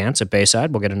costume dance at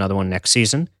Bayside. We'll get another one next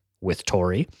season with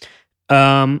Tori.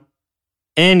 And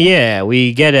yeah,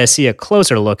 we get to see a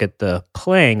closer look at the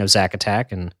playing of Zack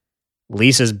Attack and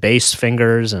Lisa's bass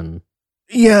fingers. And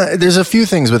yeah, there's a few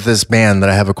things with this band that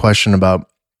I have a question about.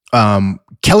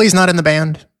 Kelly's not in the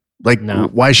band. Like, no.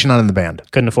 Why is she not in the band?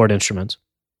 Couldn't afford instruments,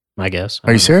 I guess.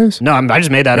 Are you serious? No, I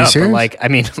just made that up. But like, I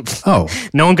mean,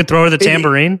 no one could throw her the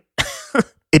tambourine.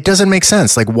 It doesn't make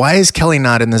sense. Like, why is Kelly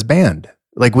not in this band?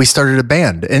 Like, we started a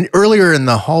band. And earlier in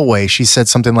the hallway, she said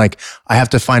something like, I have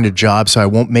to find a job so I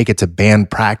won't make it to band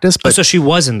practice. But so she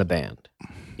was in the band.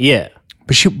 Yeah.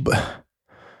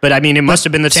 But I mean, it must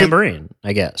have been the tambourine,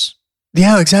 I guess.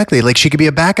 Yeah, exactly. Like she could be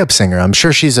a backup singer. I'm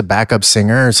sure she's a backup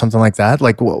singer or something like that.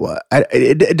 Like,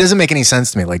 it doesn't make any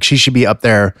sense to me. Like she should be up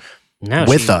there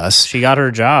with us. She got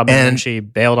her job and then she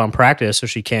bailed on practice, so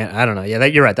she can't. I don't know. Yeah,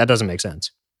 you're right. That doesn't make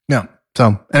sense. No.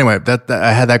 So anyway, that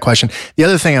I had that question. The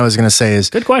other thing I was going to say is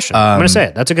good question. I'm going to say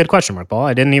it. That's a good question, Mark Paul.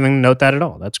 I didn't even note that at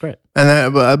all. That's great. And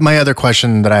then, my other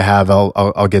question that I have,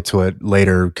 I'll get to it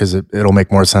later because it'll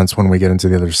make more sense when we get into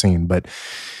the other scene. But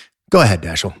go ahead,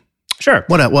 Dashel. Sure.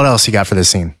 What else you got for this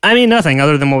scene? I mean, nothing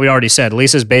other than what we already said.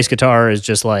 Lisa's bass guitar is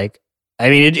just like, I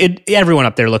mean, everyone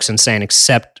up there looks insane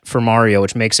except for Mario,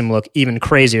 which makes him look even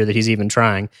crazier that he's even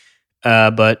trying.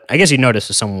 But I guess you'd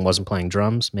notice if someone wasn't playing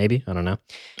drums, maybe. I don't know.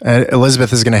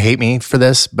 Elizabeth is going to hate me for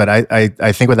this, but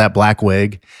I think with that black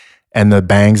wig and the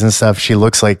bangs and stuff, she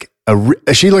looks like a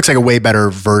way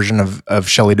better version of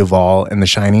Shelley Duvall in The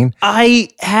Shining. I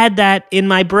had that in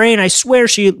my brain. I swear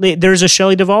there's a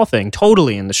Shelley Duvall thing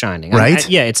totally in The Shining. Right?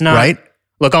 Yeah, it's not. Right?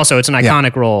 Look, also, it's an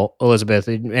iconic role, Elizabeth,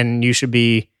 and you should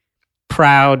be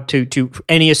proud to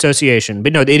any association.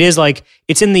 But no, it is like,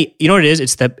 it's in the, you know what it is?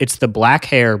 It's the black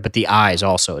hair, but the eyes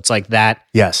also. It's like that.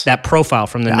 Yes. That profile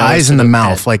from the nose eyes and the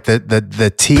mouth, like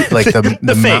the teeth, like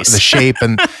the face, the shape.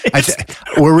 And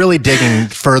we're really digging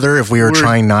further. If we were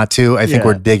trying not to, I think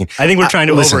we're digging. I think we're trying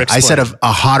to over-explain. I said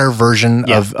a hotter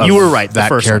version of you were right. That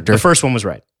character. The first one was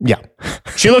right. Yeah.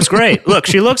 She looks great. Look,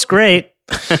 she looks great.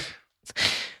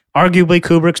 Arguably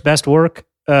Kubrick's best work.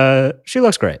 She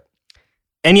looks great.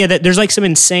 And yeah, there's like some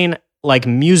insane like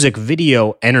music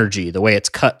video energy, the way it's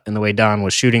cut and the way Don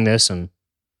was shooting this, and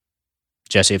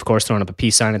Jesse, of course, throwing up a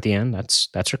peace sign at the end.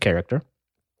 That's her character.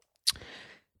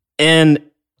 And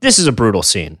this is a brutal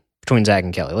scene between Zach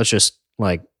and Kelly. Let's just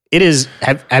like, it is.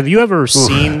 Have you ever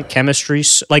seen chemistry?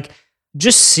 Like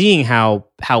just seeing how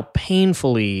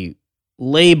painfully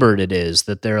labored it is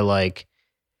that they're like,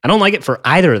 I don't like it for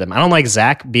either of them. I don't like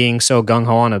Zach being so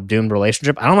gung-ho on a doomed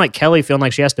relationship. I don't like Kelly feeling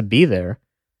like she has to be there.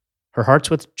 Her heart's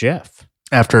with Jeff.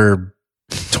 After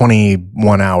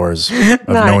 21 hours of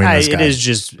knowing this guy. It is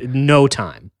just no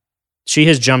time. She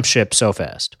has jumped ship so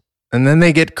fast. And then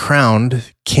they get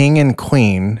crowned king and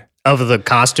queen. Of the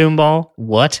costume ball?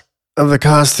 What? Of the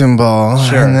costume ball.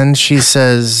 Sure. And then she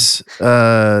says,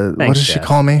 what does she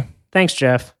call me? Thanks,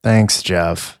 Jeff. Thanks,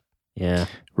 Jeff. Yeah.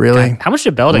 Really? God, how much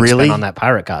did Belding spend on that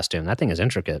pirate costume? That thing is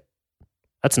intricate.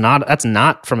 That's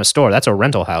not from a store. That's a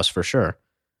rental house for sure.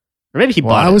 Or maybe he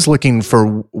bought it. I was looking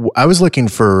for,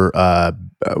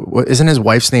 isn't his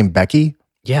wife's name Becky?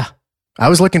 Yeah. I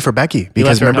was looking for Becky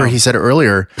because remember he said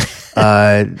earlier,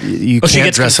 you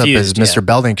can't dress up as Mr.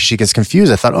 Belding because she gets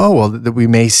confused. I thought, we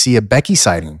may see a Becky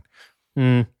sighting.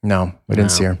 Mm, No, we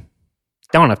didn't see her.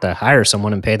 don't have to hire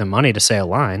someone and pay them money to say a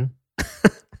line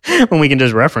when we can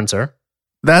just reference her.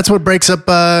 That's what breaks up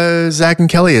Zach and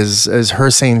Kelly is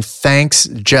her saying thanks,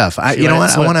 Jeff. You know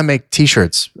what? I want to make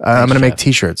T-shirts. I'm going to make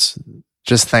T-shirts.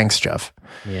 Just thanks, Jeff.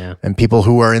 Yeah. And people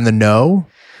who are in the know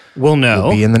will know.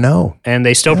 Will be in the know. And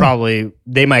they still probably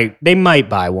they might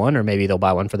buy one, or maybe they'll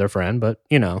buy one for their friend. But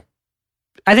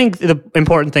I think the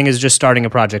important thing is just starting a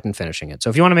project and finishing it. So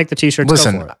if you want to make the T-shirts, go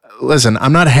for it. Listen,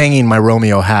 I'm not hanging my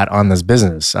Romeo hat on this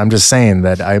business. I'm just saying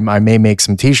that I may make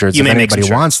some T-shirts if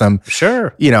anybody wants them.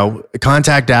 Sure.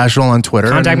 Contact Dashiell on Twitter.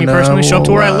 Contact me personally. Show up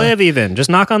to where I live even.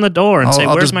 Just knock on the door and say,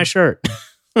 where's my shirt?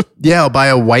 Yeah, I'll buy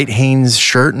a white Hanes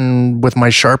shirt and with my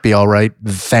Sharpie, I'll write,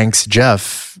 thanks,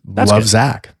 Jeff. That's Love, good.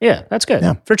 Zach. Yeah, that's good.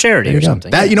 Yeah. For charity or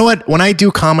something. You know what? When I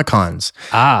do Comic-Cons,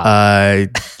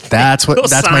 that's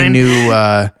my new...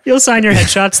 You'll sign your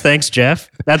headshots. Thanks,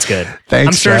 Jeff. That's good.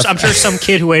 Thanks, Jeff. I'm sure some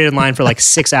kid who waited in line for like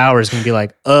 6 hours can be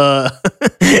like,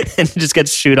 and just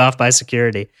gets shooed off by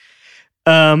security.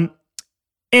 And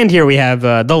here we have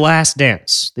The Last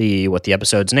Dance, what the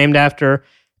episode's named after.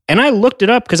 And I looked it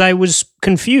up because I was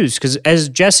confused, because as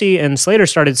Jesse and Slater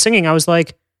started singing, I was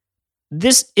like,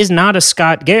 this is not a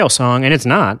Scott Gale song, and it's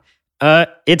not.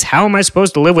 It's How Am I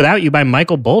Supposed to Live Without You by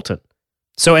Michael Bolton.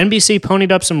 So NBC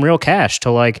ponied up some real cash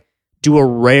to do a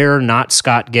rare, not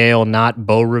Scott Gale, not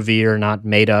Beau Revere, not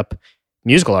made up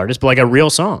musical artist, but a real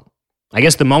song. I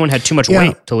guess the moment had too much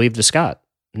weight to leave to Scott.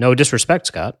 No disrespect,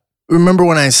 Scott. Remember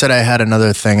when I said I had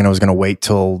another thing and I was going to wait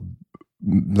till...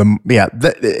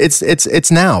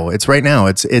 it's now. It's right now.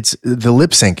 It's the lip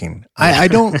syncing. I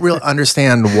don't really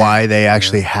understand why they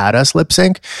actually had us lip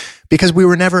sync, because we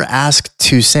were never asked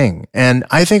to sing. And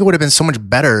I think it would have been so much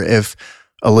better if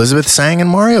Elizabeth sang and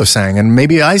Mario sang, and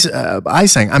maybe I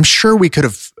sang. I'm sure we could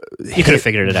have. You could have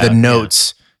figured it out. The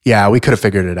notes. Yeah, we could have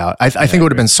figured it out. I think it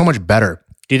would have been so much better.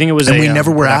 Do you think it was we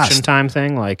never were production asked. Time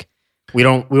thing? We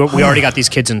already got these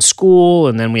kids in school,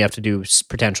 and then we have to do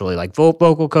potentially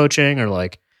vocal coaching, or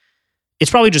it's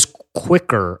probably just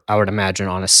quicker, I would imagine,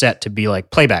 on a set to be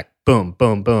playback, boom,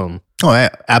 boom, boom. Oh, yeah,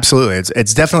 absolutely.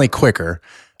 It's definitely quicker.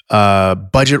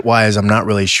 Budget wise, I'm not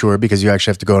really sure, because you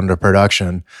actually have to go into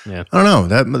production. Yeah. I don't know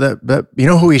that you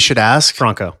know who we should ask?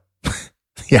 Franco.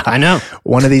 Yeah, I know.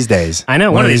 One of these days. I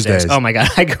know. One of these days. Oh my God.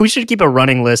 We should keep a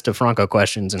running list of Franco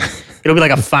questions, and it'll be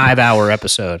like a 5-hour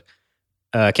episode.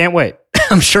 Can't wait.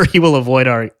 I'm sure he will avoid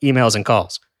our emails and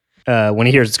calls when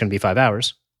he hears it's going to be 5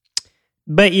 hours.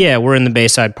 But yeah, we're in the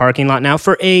Bayside parking lot now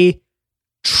for a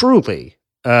truly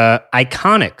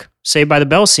iconic Saved by the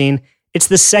Bell scene. It's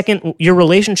the second. Your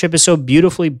relationship is so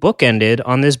beautifully bookended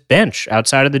on this bench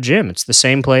outside of the gym. It's the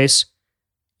same place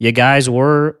you guys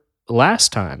were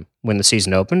last time when the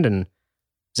season opened, and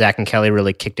Zach and Kelly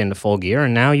really kicked into full gear,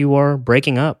 and now you are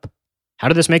breaking up. How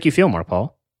did this make you feel, Mark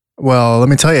Paul? Well, let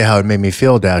me tell you how it made me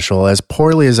feel, Dashiell. As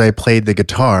poorly as I played the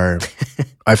guitar,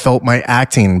 I felt my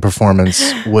acting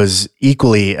performance was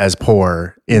equally as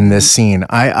poor in this scene.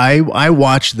 I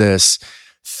watched this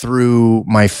through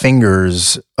my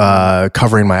fingers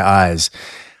covering my eyes.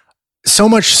 So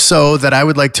much so that I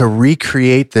would like to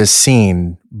recreate this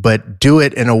scene, but do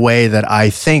it in a way that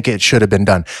I think it should have been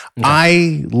done. Okay.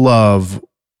 I love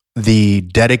the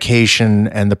dedication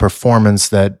and the performance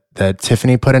that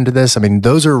Tiffany put into this. I mean,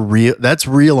 those are real. That's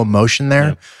real emotion there.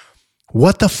 Yeah.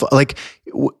 What the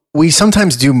we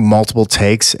sometimes do multiple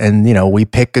takes, and we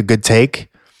pick a good take.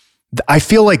 I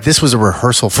feel like this was a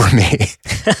rehearsal for me.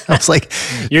 I was like,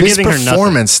 You're giving her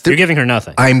nothing. You're giving her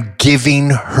nothing. I'm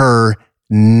giving her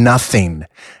nothing.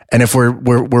 And if we're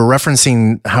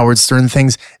referencing Howard Stern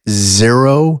things,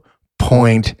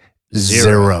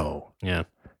 0.0. Yeah.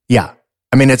 Yeah.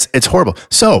 I mean, it's horrible.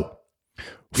 So,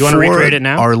 you want to recreate it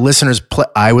now? Our listeners,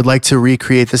 I would like to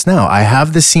recreate this now. I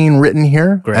have the scene written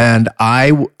here. Great. And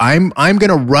I'm going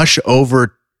to rush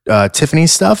over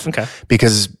Tiffany's stuff. Okay.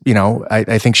 Because,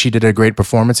 I think she did a great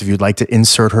performance. If you'd like to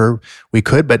insert her, we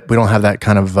could, but we don't have that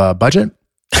kind of budget.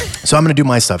 So I'm going to do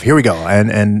my stuff. Here we go.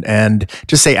 And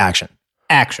just say action.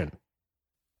 Action.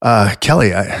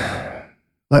 Kelly,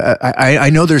 I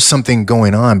know there's something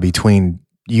going on between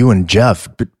you and Jeff,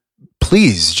 but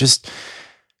please just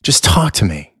talk to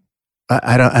me.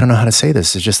 I don't know how to say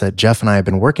this. It's just that Jeff and I have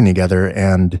been working together,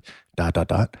 and ... I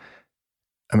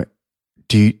mean,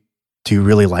 do you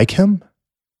really like him?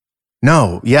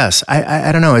 No. Yes.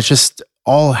 I don't know. It's just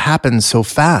all happened so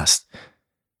fast.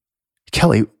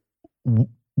 Kelly,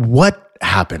 what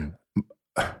happened?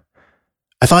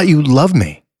 I thought you loved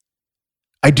me.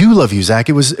 I do love you, Zach.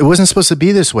 It wasn't supposed to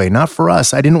be this way. Not for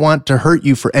us. I didn't want to hurt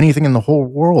you for anything in the whole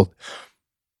world.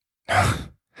 I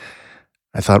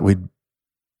thought we'd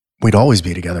always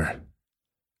be together.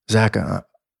 Zach,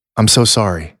 I'm so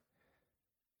sorry.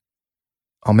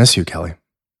 I'll miss you, Kelly.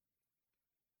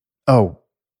 Oh,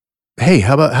 hey,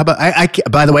 how about,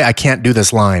 by the way, I can't do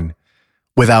this line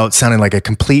without sounding like a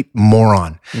complete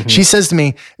moron. Mm-hmm. She says to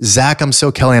me, Zach, I'm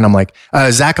so Kelly. And I'm like,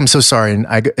 Zach, I'm so sorry. And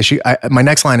my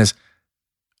next line is,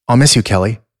 I'll miss you,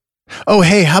 Kelly. Oh,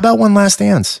 hey, how about one last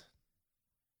dance?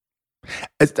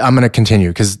 I'm going to continue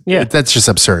because that's just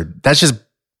absurd. That's just,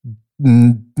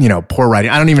 poor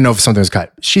writing. I don't even know if something was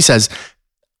cut. She says,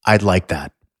 I'd like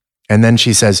that. And then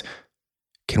she says,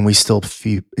 can we still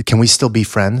be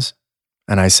friends?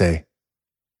 And I say,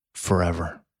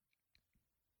 forever.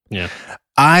 Yeah.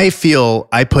 I feel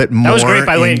I put more. That was great,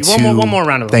 by the way. One more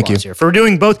round of applause here for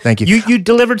doing both. Thank you. You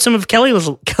delivered some of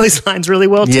Kelly's lines really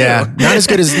well too. Yeah, not as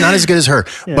good as her.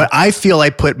 Yeah. But I feel I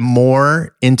put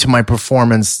more into my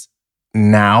performance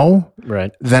now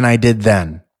than I did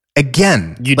then.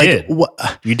 Again, you did.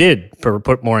 You did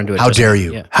put more into it. How dare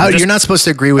you? Yeah. You're not supposed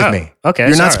to agree with me. Okay,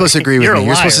 you're not supposed to agree with me.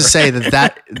 You're supposed to say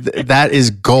that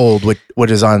is gold. What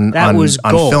is on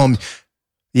film?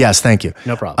 Yes, thank you.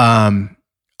 No problem.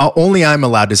 Only I'm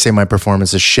allowed to say my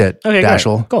performance is shit. Okay,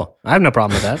 Dashel. Cool. I have no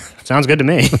problem with that. Sounds good to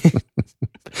me.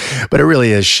 But it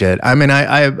really is shit. I mean,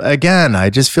 I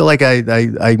just feel like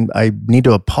I need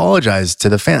to apologize to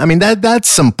the fan. I mean, that's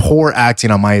some poor acting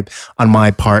on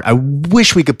my part. I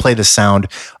wish we could play the sound.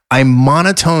 I'm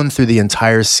monotone through the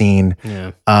entire scene.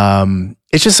 Yeah.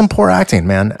 It's just some poor acting,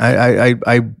 man.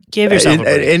 I give yourself a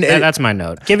break. That's my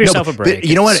note. Give yourself a break.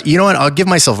 You know what? I'll give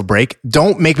myself a break.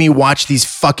 Don't make me watch these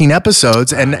fucking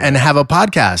episodes and have a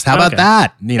podcast. How about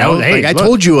that? I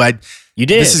told you you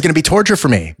did. This is going to be torture for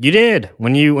me. You did.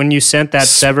 When you sent that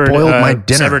severed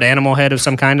animal head of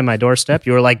some kind to my doorstep,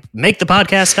 you were like, make the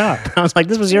podcast stop. I was like,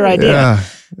 this was your idea.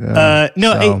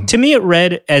 To me, it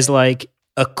read as like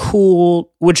a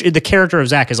cool, which the character of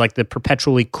Zach is like the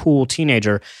perpetually cool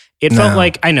teenager. It felt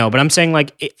like, I know, but I'm saying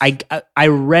like, I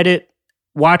read it,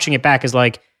 watching it back as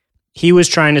like, he was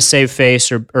trying to save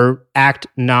face or act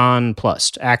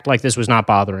nonplussed, act like this was not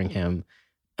bothering him.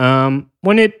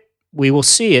 We will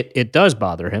see it does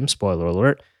bother him, spoiler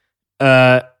alert.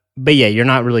 But yeah, you're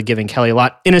not really giving Kelly a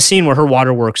lot in a scene where her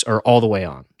waterworks are all the way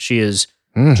on. She is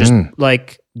just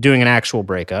like doing an actual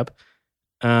breakup.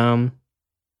 And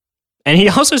he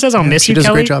also says, I'll miss you, Kelly. She does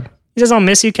a great job. He says, I'll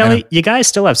miss you, Kelly. You guys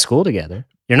still have school together.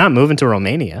 You're not moving to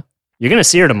Romania. You're going to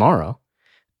see her tomorrow.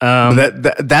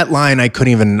 That line, I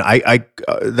couldn't even,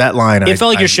 that line, it felt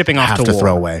like you're shipping off to war.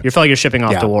 Throw away. You felt like you're shipping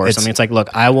off to war. So I mean, it's like,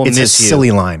 look, I will miss you. It's a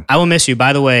silly line. I will miss you.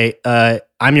 By the way,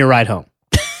 I'm your ride home.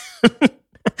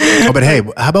 But hey,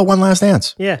 how about one last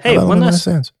dance? Yeah. Hey, one last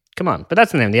dance. Come on. But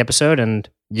that's the name of the episode. And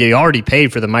you already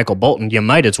paid for the Michael Bolton. You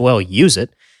might as well use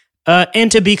it.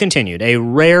 And to be continued. A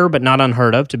rare but not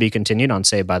unheard of to be continued on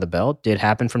Saved by the Bell. Did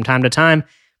happen from time to time.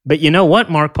 But you know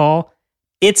what, Mark Paul?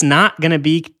 It's not going to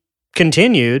be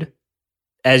continued,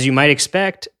 as you might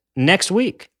expect, next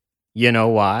week. You know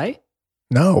why?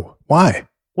 No. Why?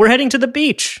 We're heading to the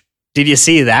beach. Did you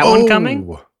see that one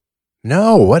coming?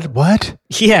 No. What?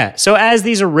 Yeah. So as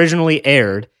these originally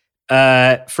aired,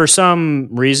 for some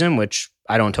reason, which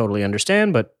I don't totally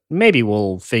understand, but maybe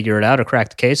we'll figure it out or crack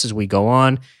the case as we go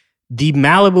on, the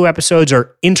Malibu episodes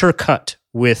are intercut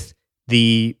with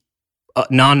the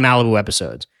non-Malibu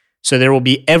episodes. So there will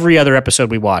be every other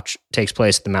episode we watch takes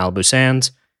place at the Malibu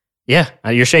Sands. Yeah,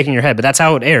 you're shaking your head, but that's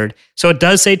how it aired. So it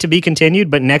does say to be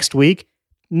continued, but next week,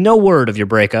 no word of your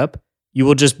breakup. You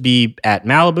will just be at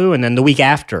Malibu, and then the week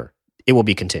after, it will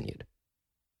be continued.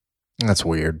 That's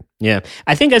weird. Yeah.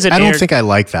 I think as it I don't think I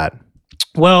like that.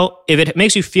 Well, if it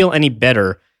makes you feel any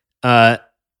better, the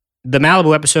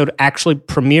Malibu episode actually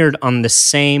premiered on the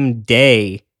same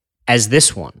day as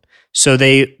this one. So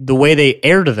the way they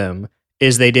aired them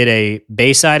is they did a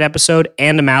Bayside episode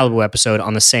and a Malibu episode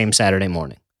on the same Saturday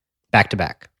morning, back to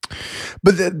back.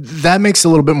 But that makes a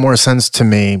little bit more sense to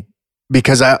me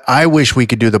because I wish we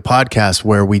could do the podcast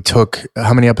where we took,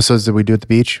 how many episodes did we do at the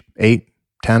beach? 8,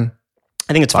 10?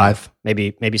 I think it's 5,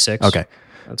 maybe 6. Okay.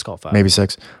 Let's call it 5. Maybe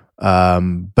 6.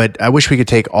 But I wish we could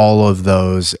take all of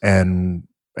those and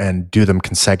do them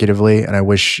consecutively. And I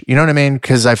wish, you know what I mean?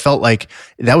 Because I felt like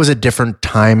that was a different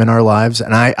time in our lives.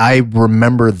 And I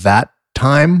remember that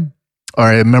time, or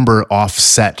I remember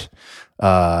offset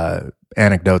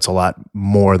anecdotes a lot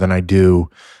more than I do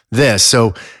this.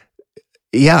 So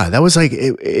yeah, that was like,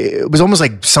 it was almost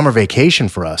like summer vacation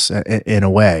for us in a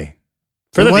way.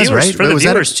 For the viewers, right? For the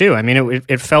viewers too. I mean,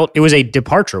 it felt, it was a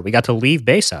departure. We got to leave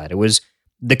Bayside. It was,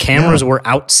 the cameras were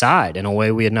outside in a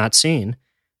way we had not seen.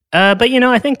 But,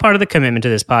 I think part of the commitment to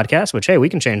this podcast, which, hey, we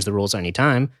can change the rules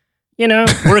anytime,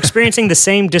 we're experiencing the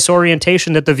same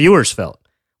disorientation that the viewers felt,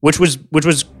 which was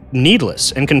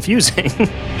needless and confusing.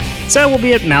 So we'll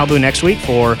be at Malibu next week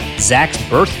for Zach's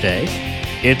birthday.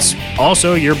 It's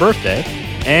also your birthday.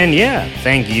 And yeah,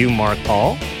 thank you, Mark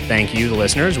Paul. Thank you, the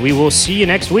listeners. We will see you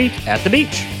next week at the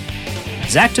beach.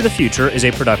 Zach to the Future is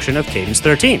a production of Cadence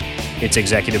 13. It's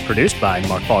executive produced by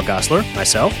Mark Paul Gosselaar,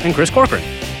 myself, and Chris Corcoran.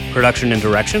 Production and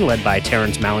direction led by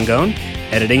Terrence Malangone.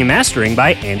 Editing and mastering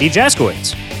by Andy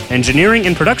Jaskowitz. Engineering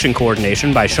and production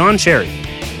coordination by Sean Cherry.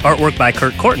 Artwork by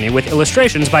Kurt Courtney with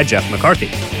illustrations by Jeff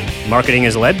McCarthy. Marketing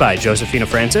is led by Josephina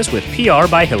Francis with PR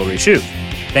by Hillary Shue.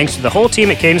 Thanks to the whole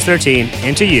team at Cadence 13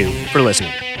 and to you for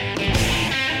listening.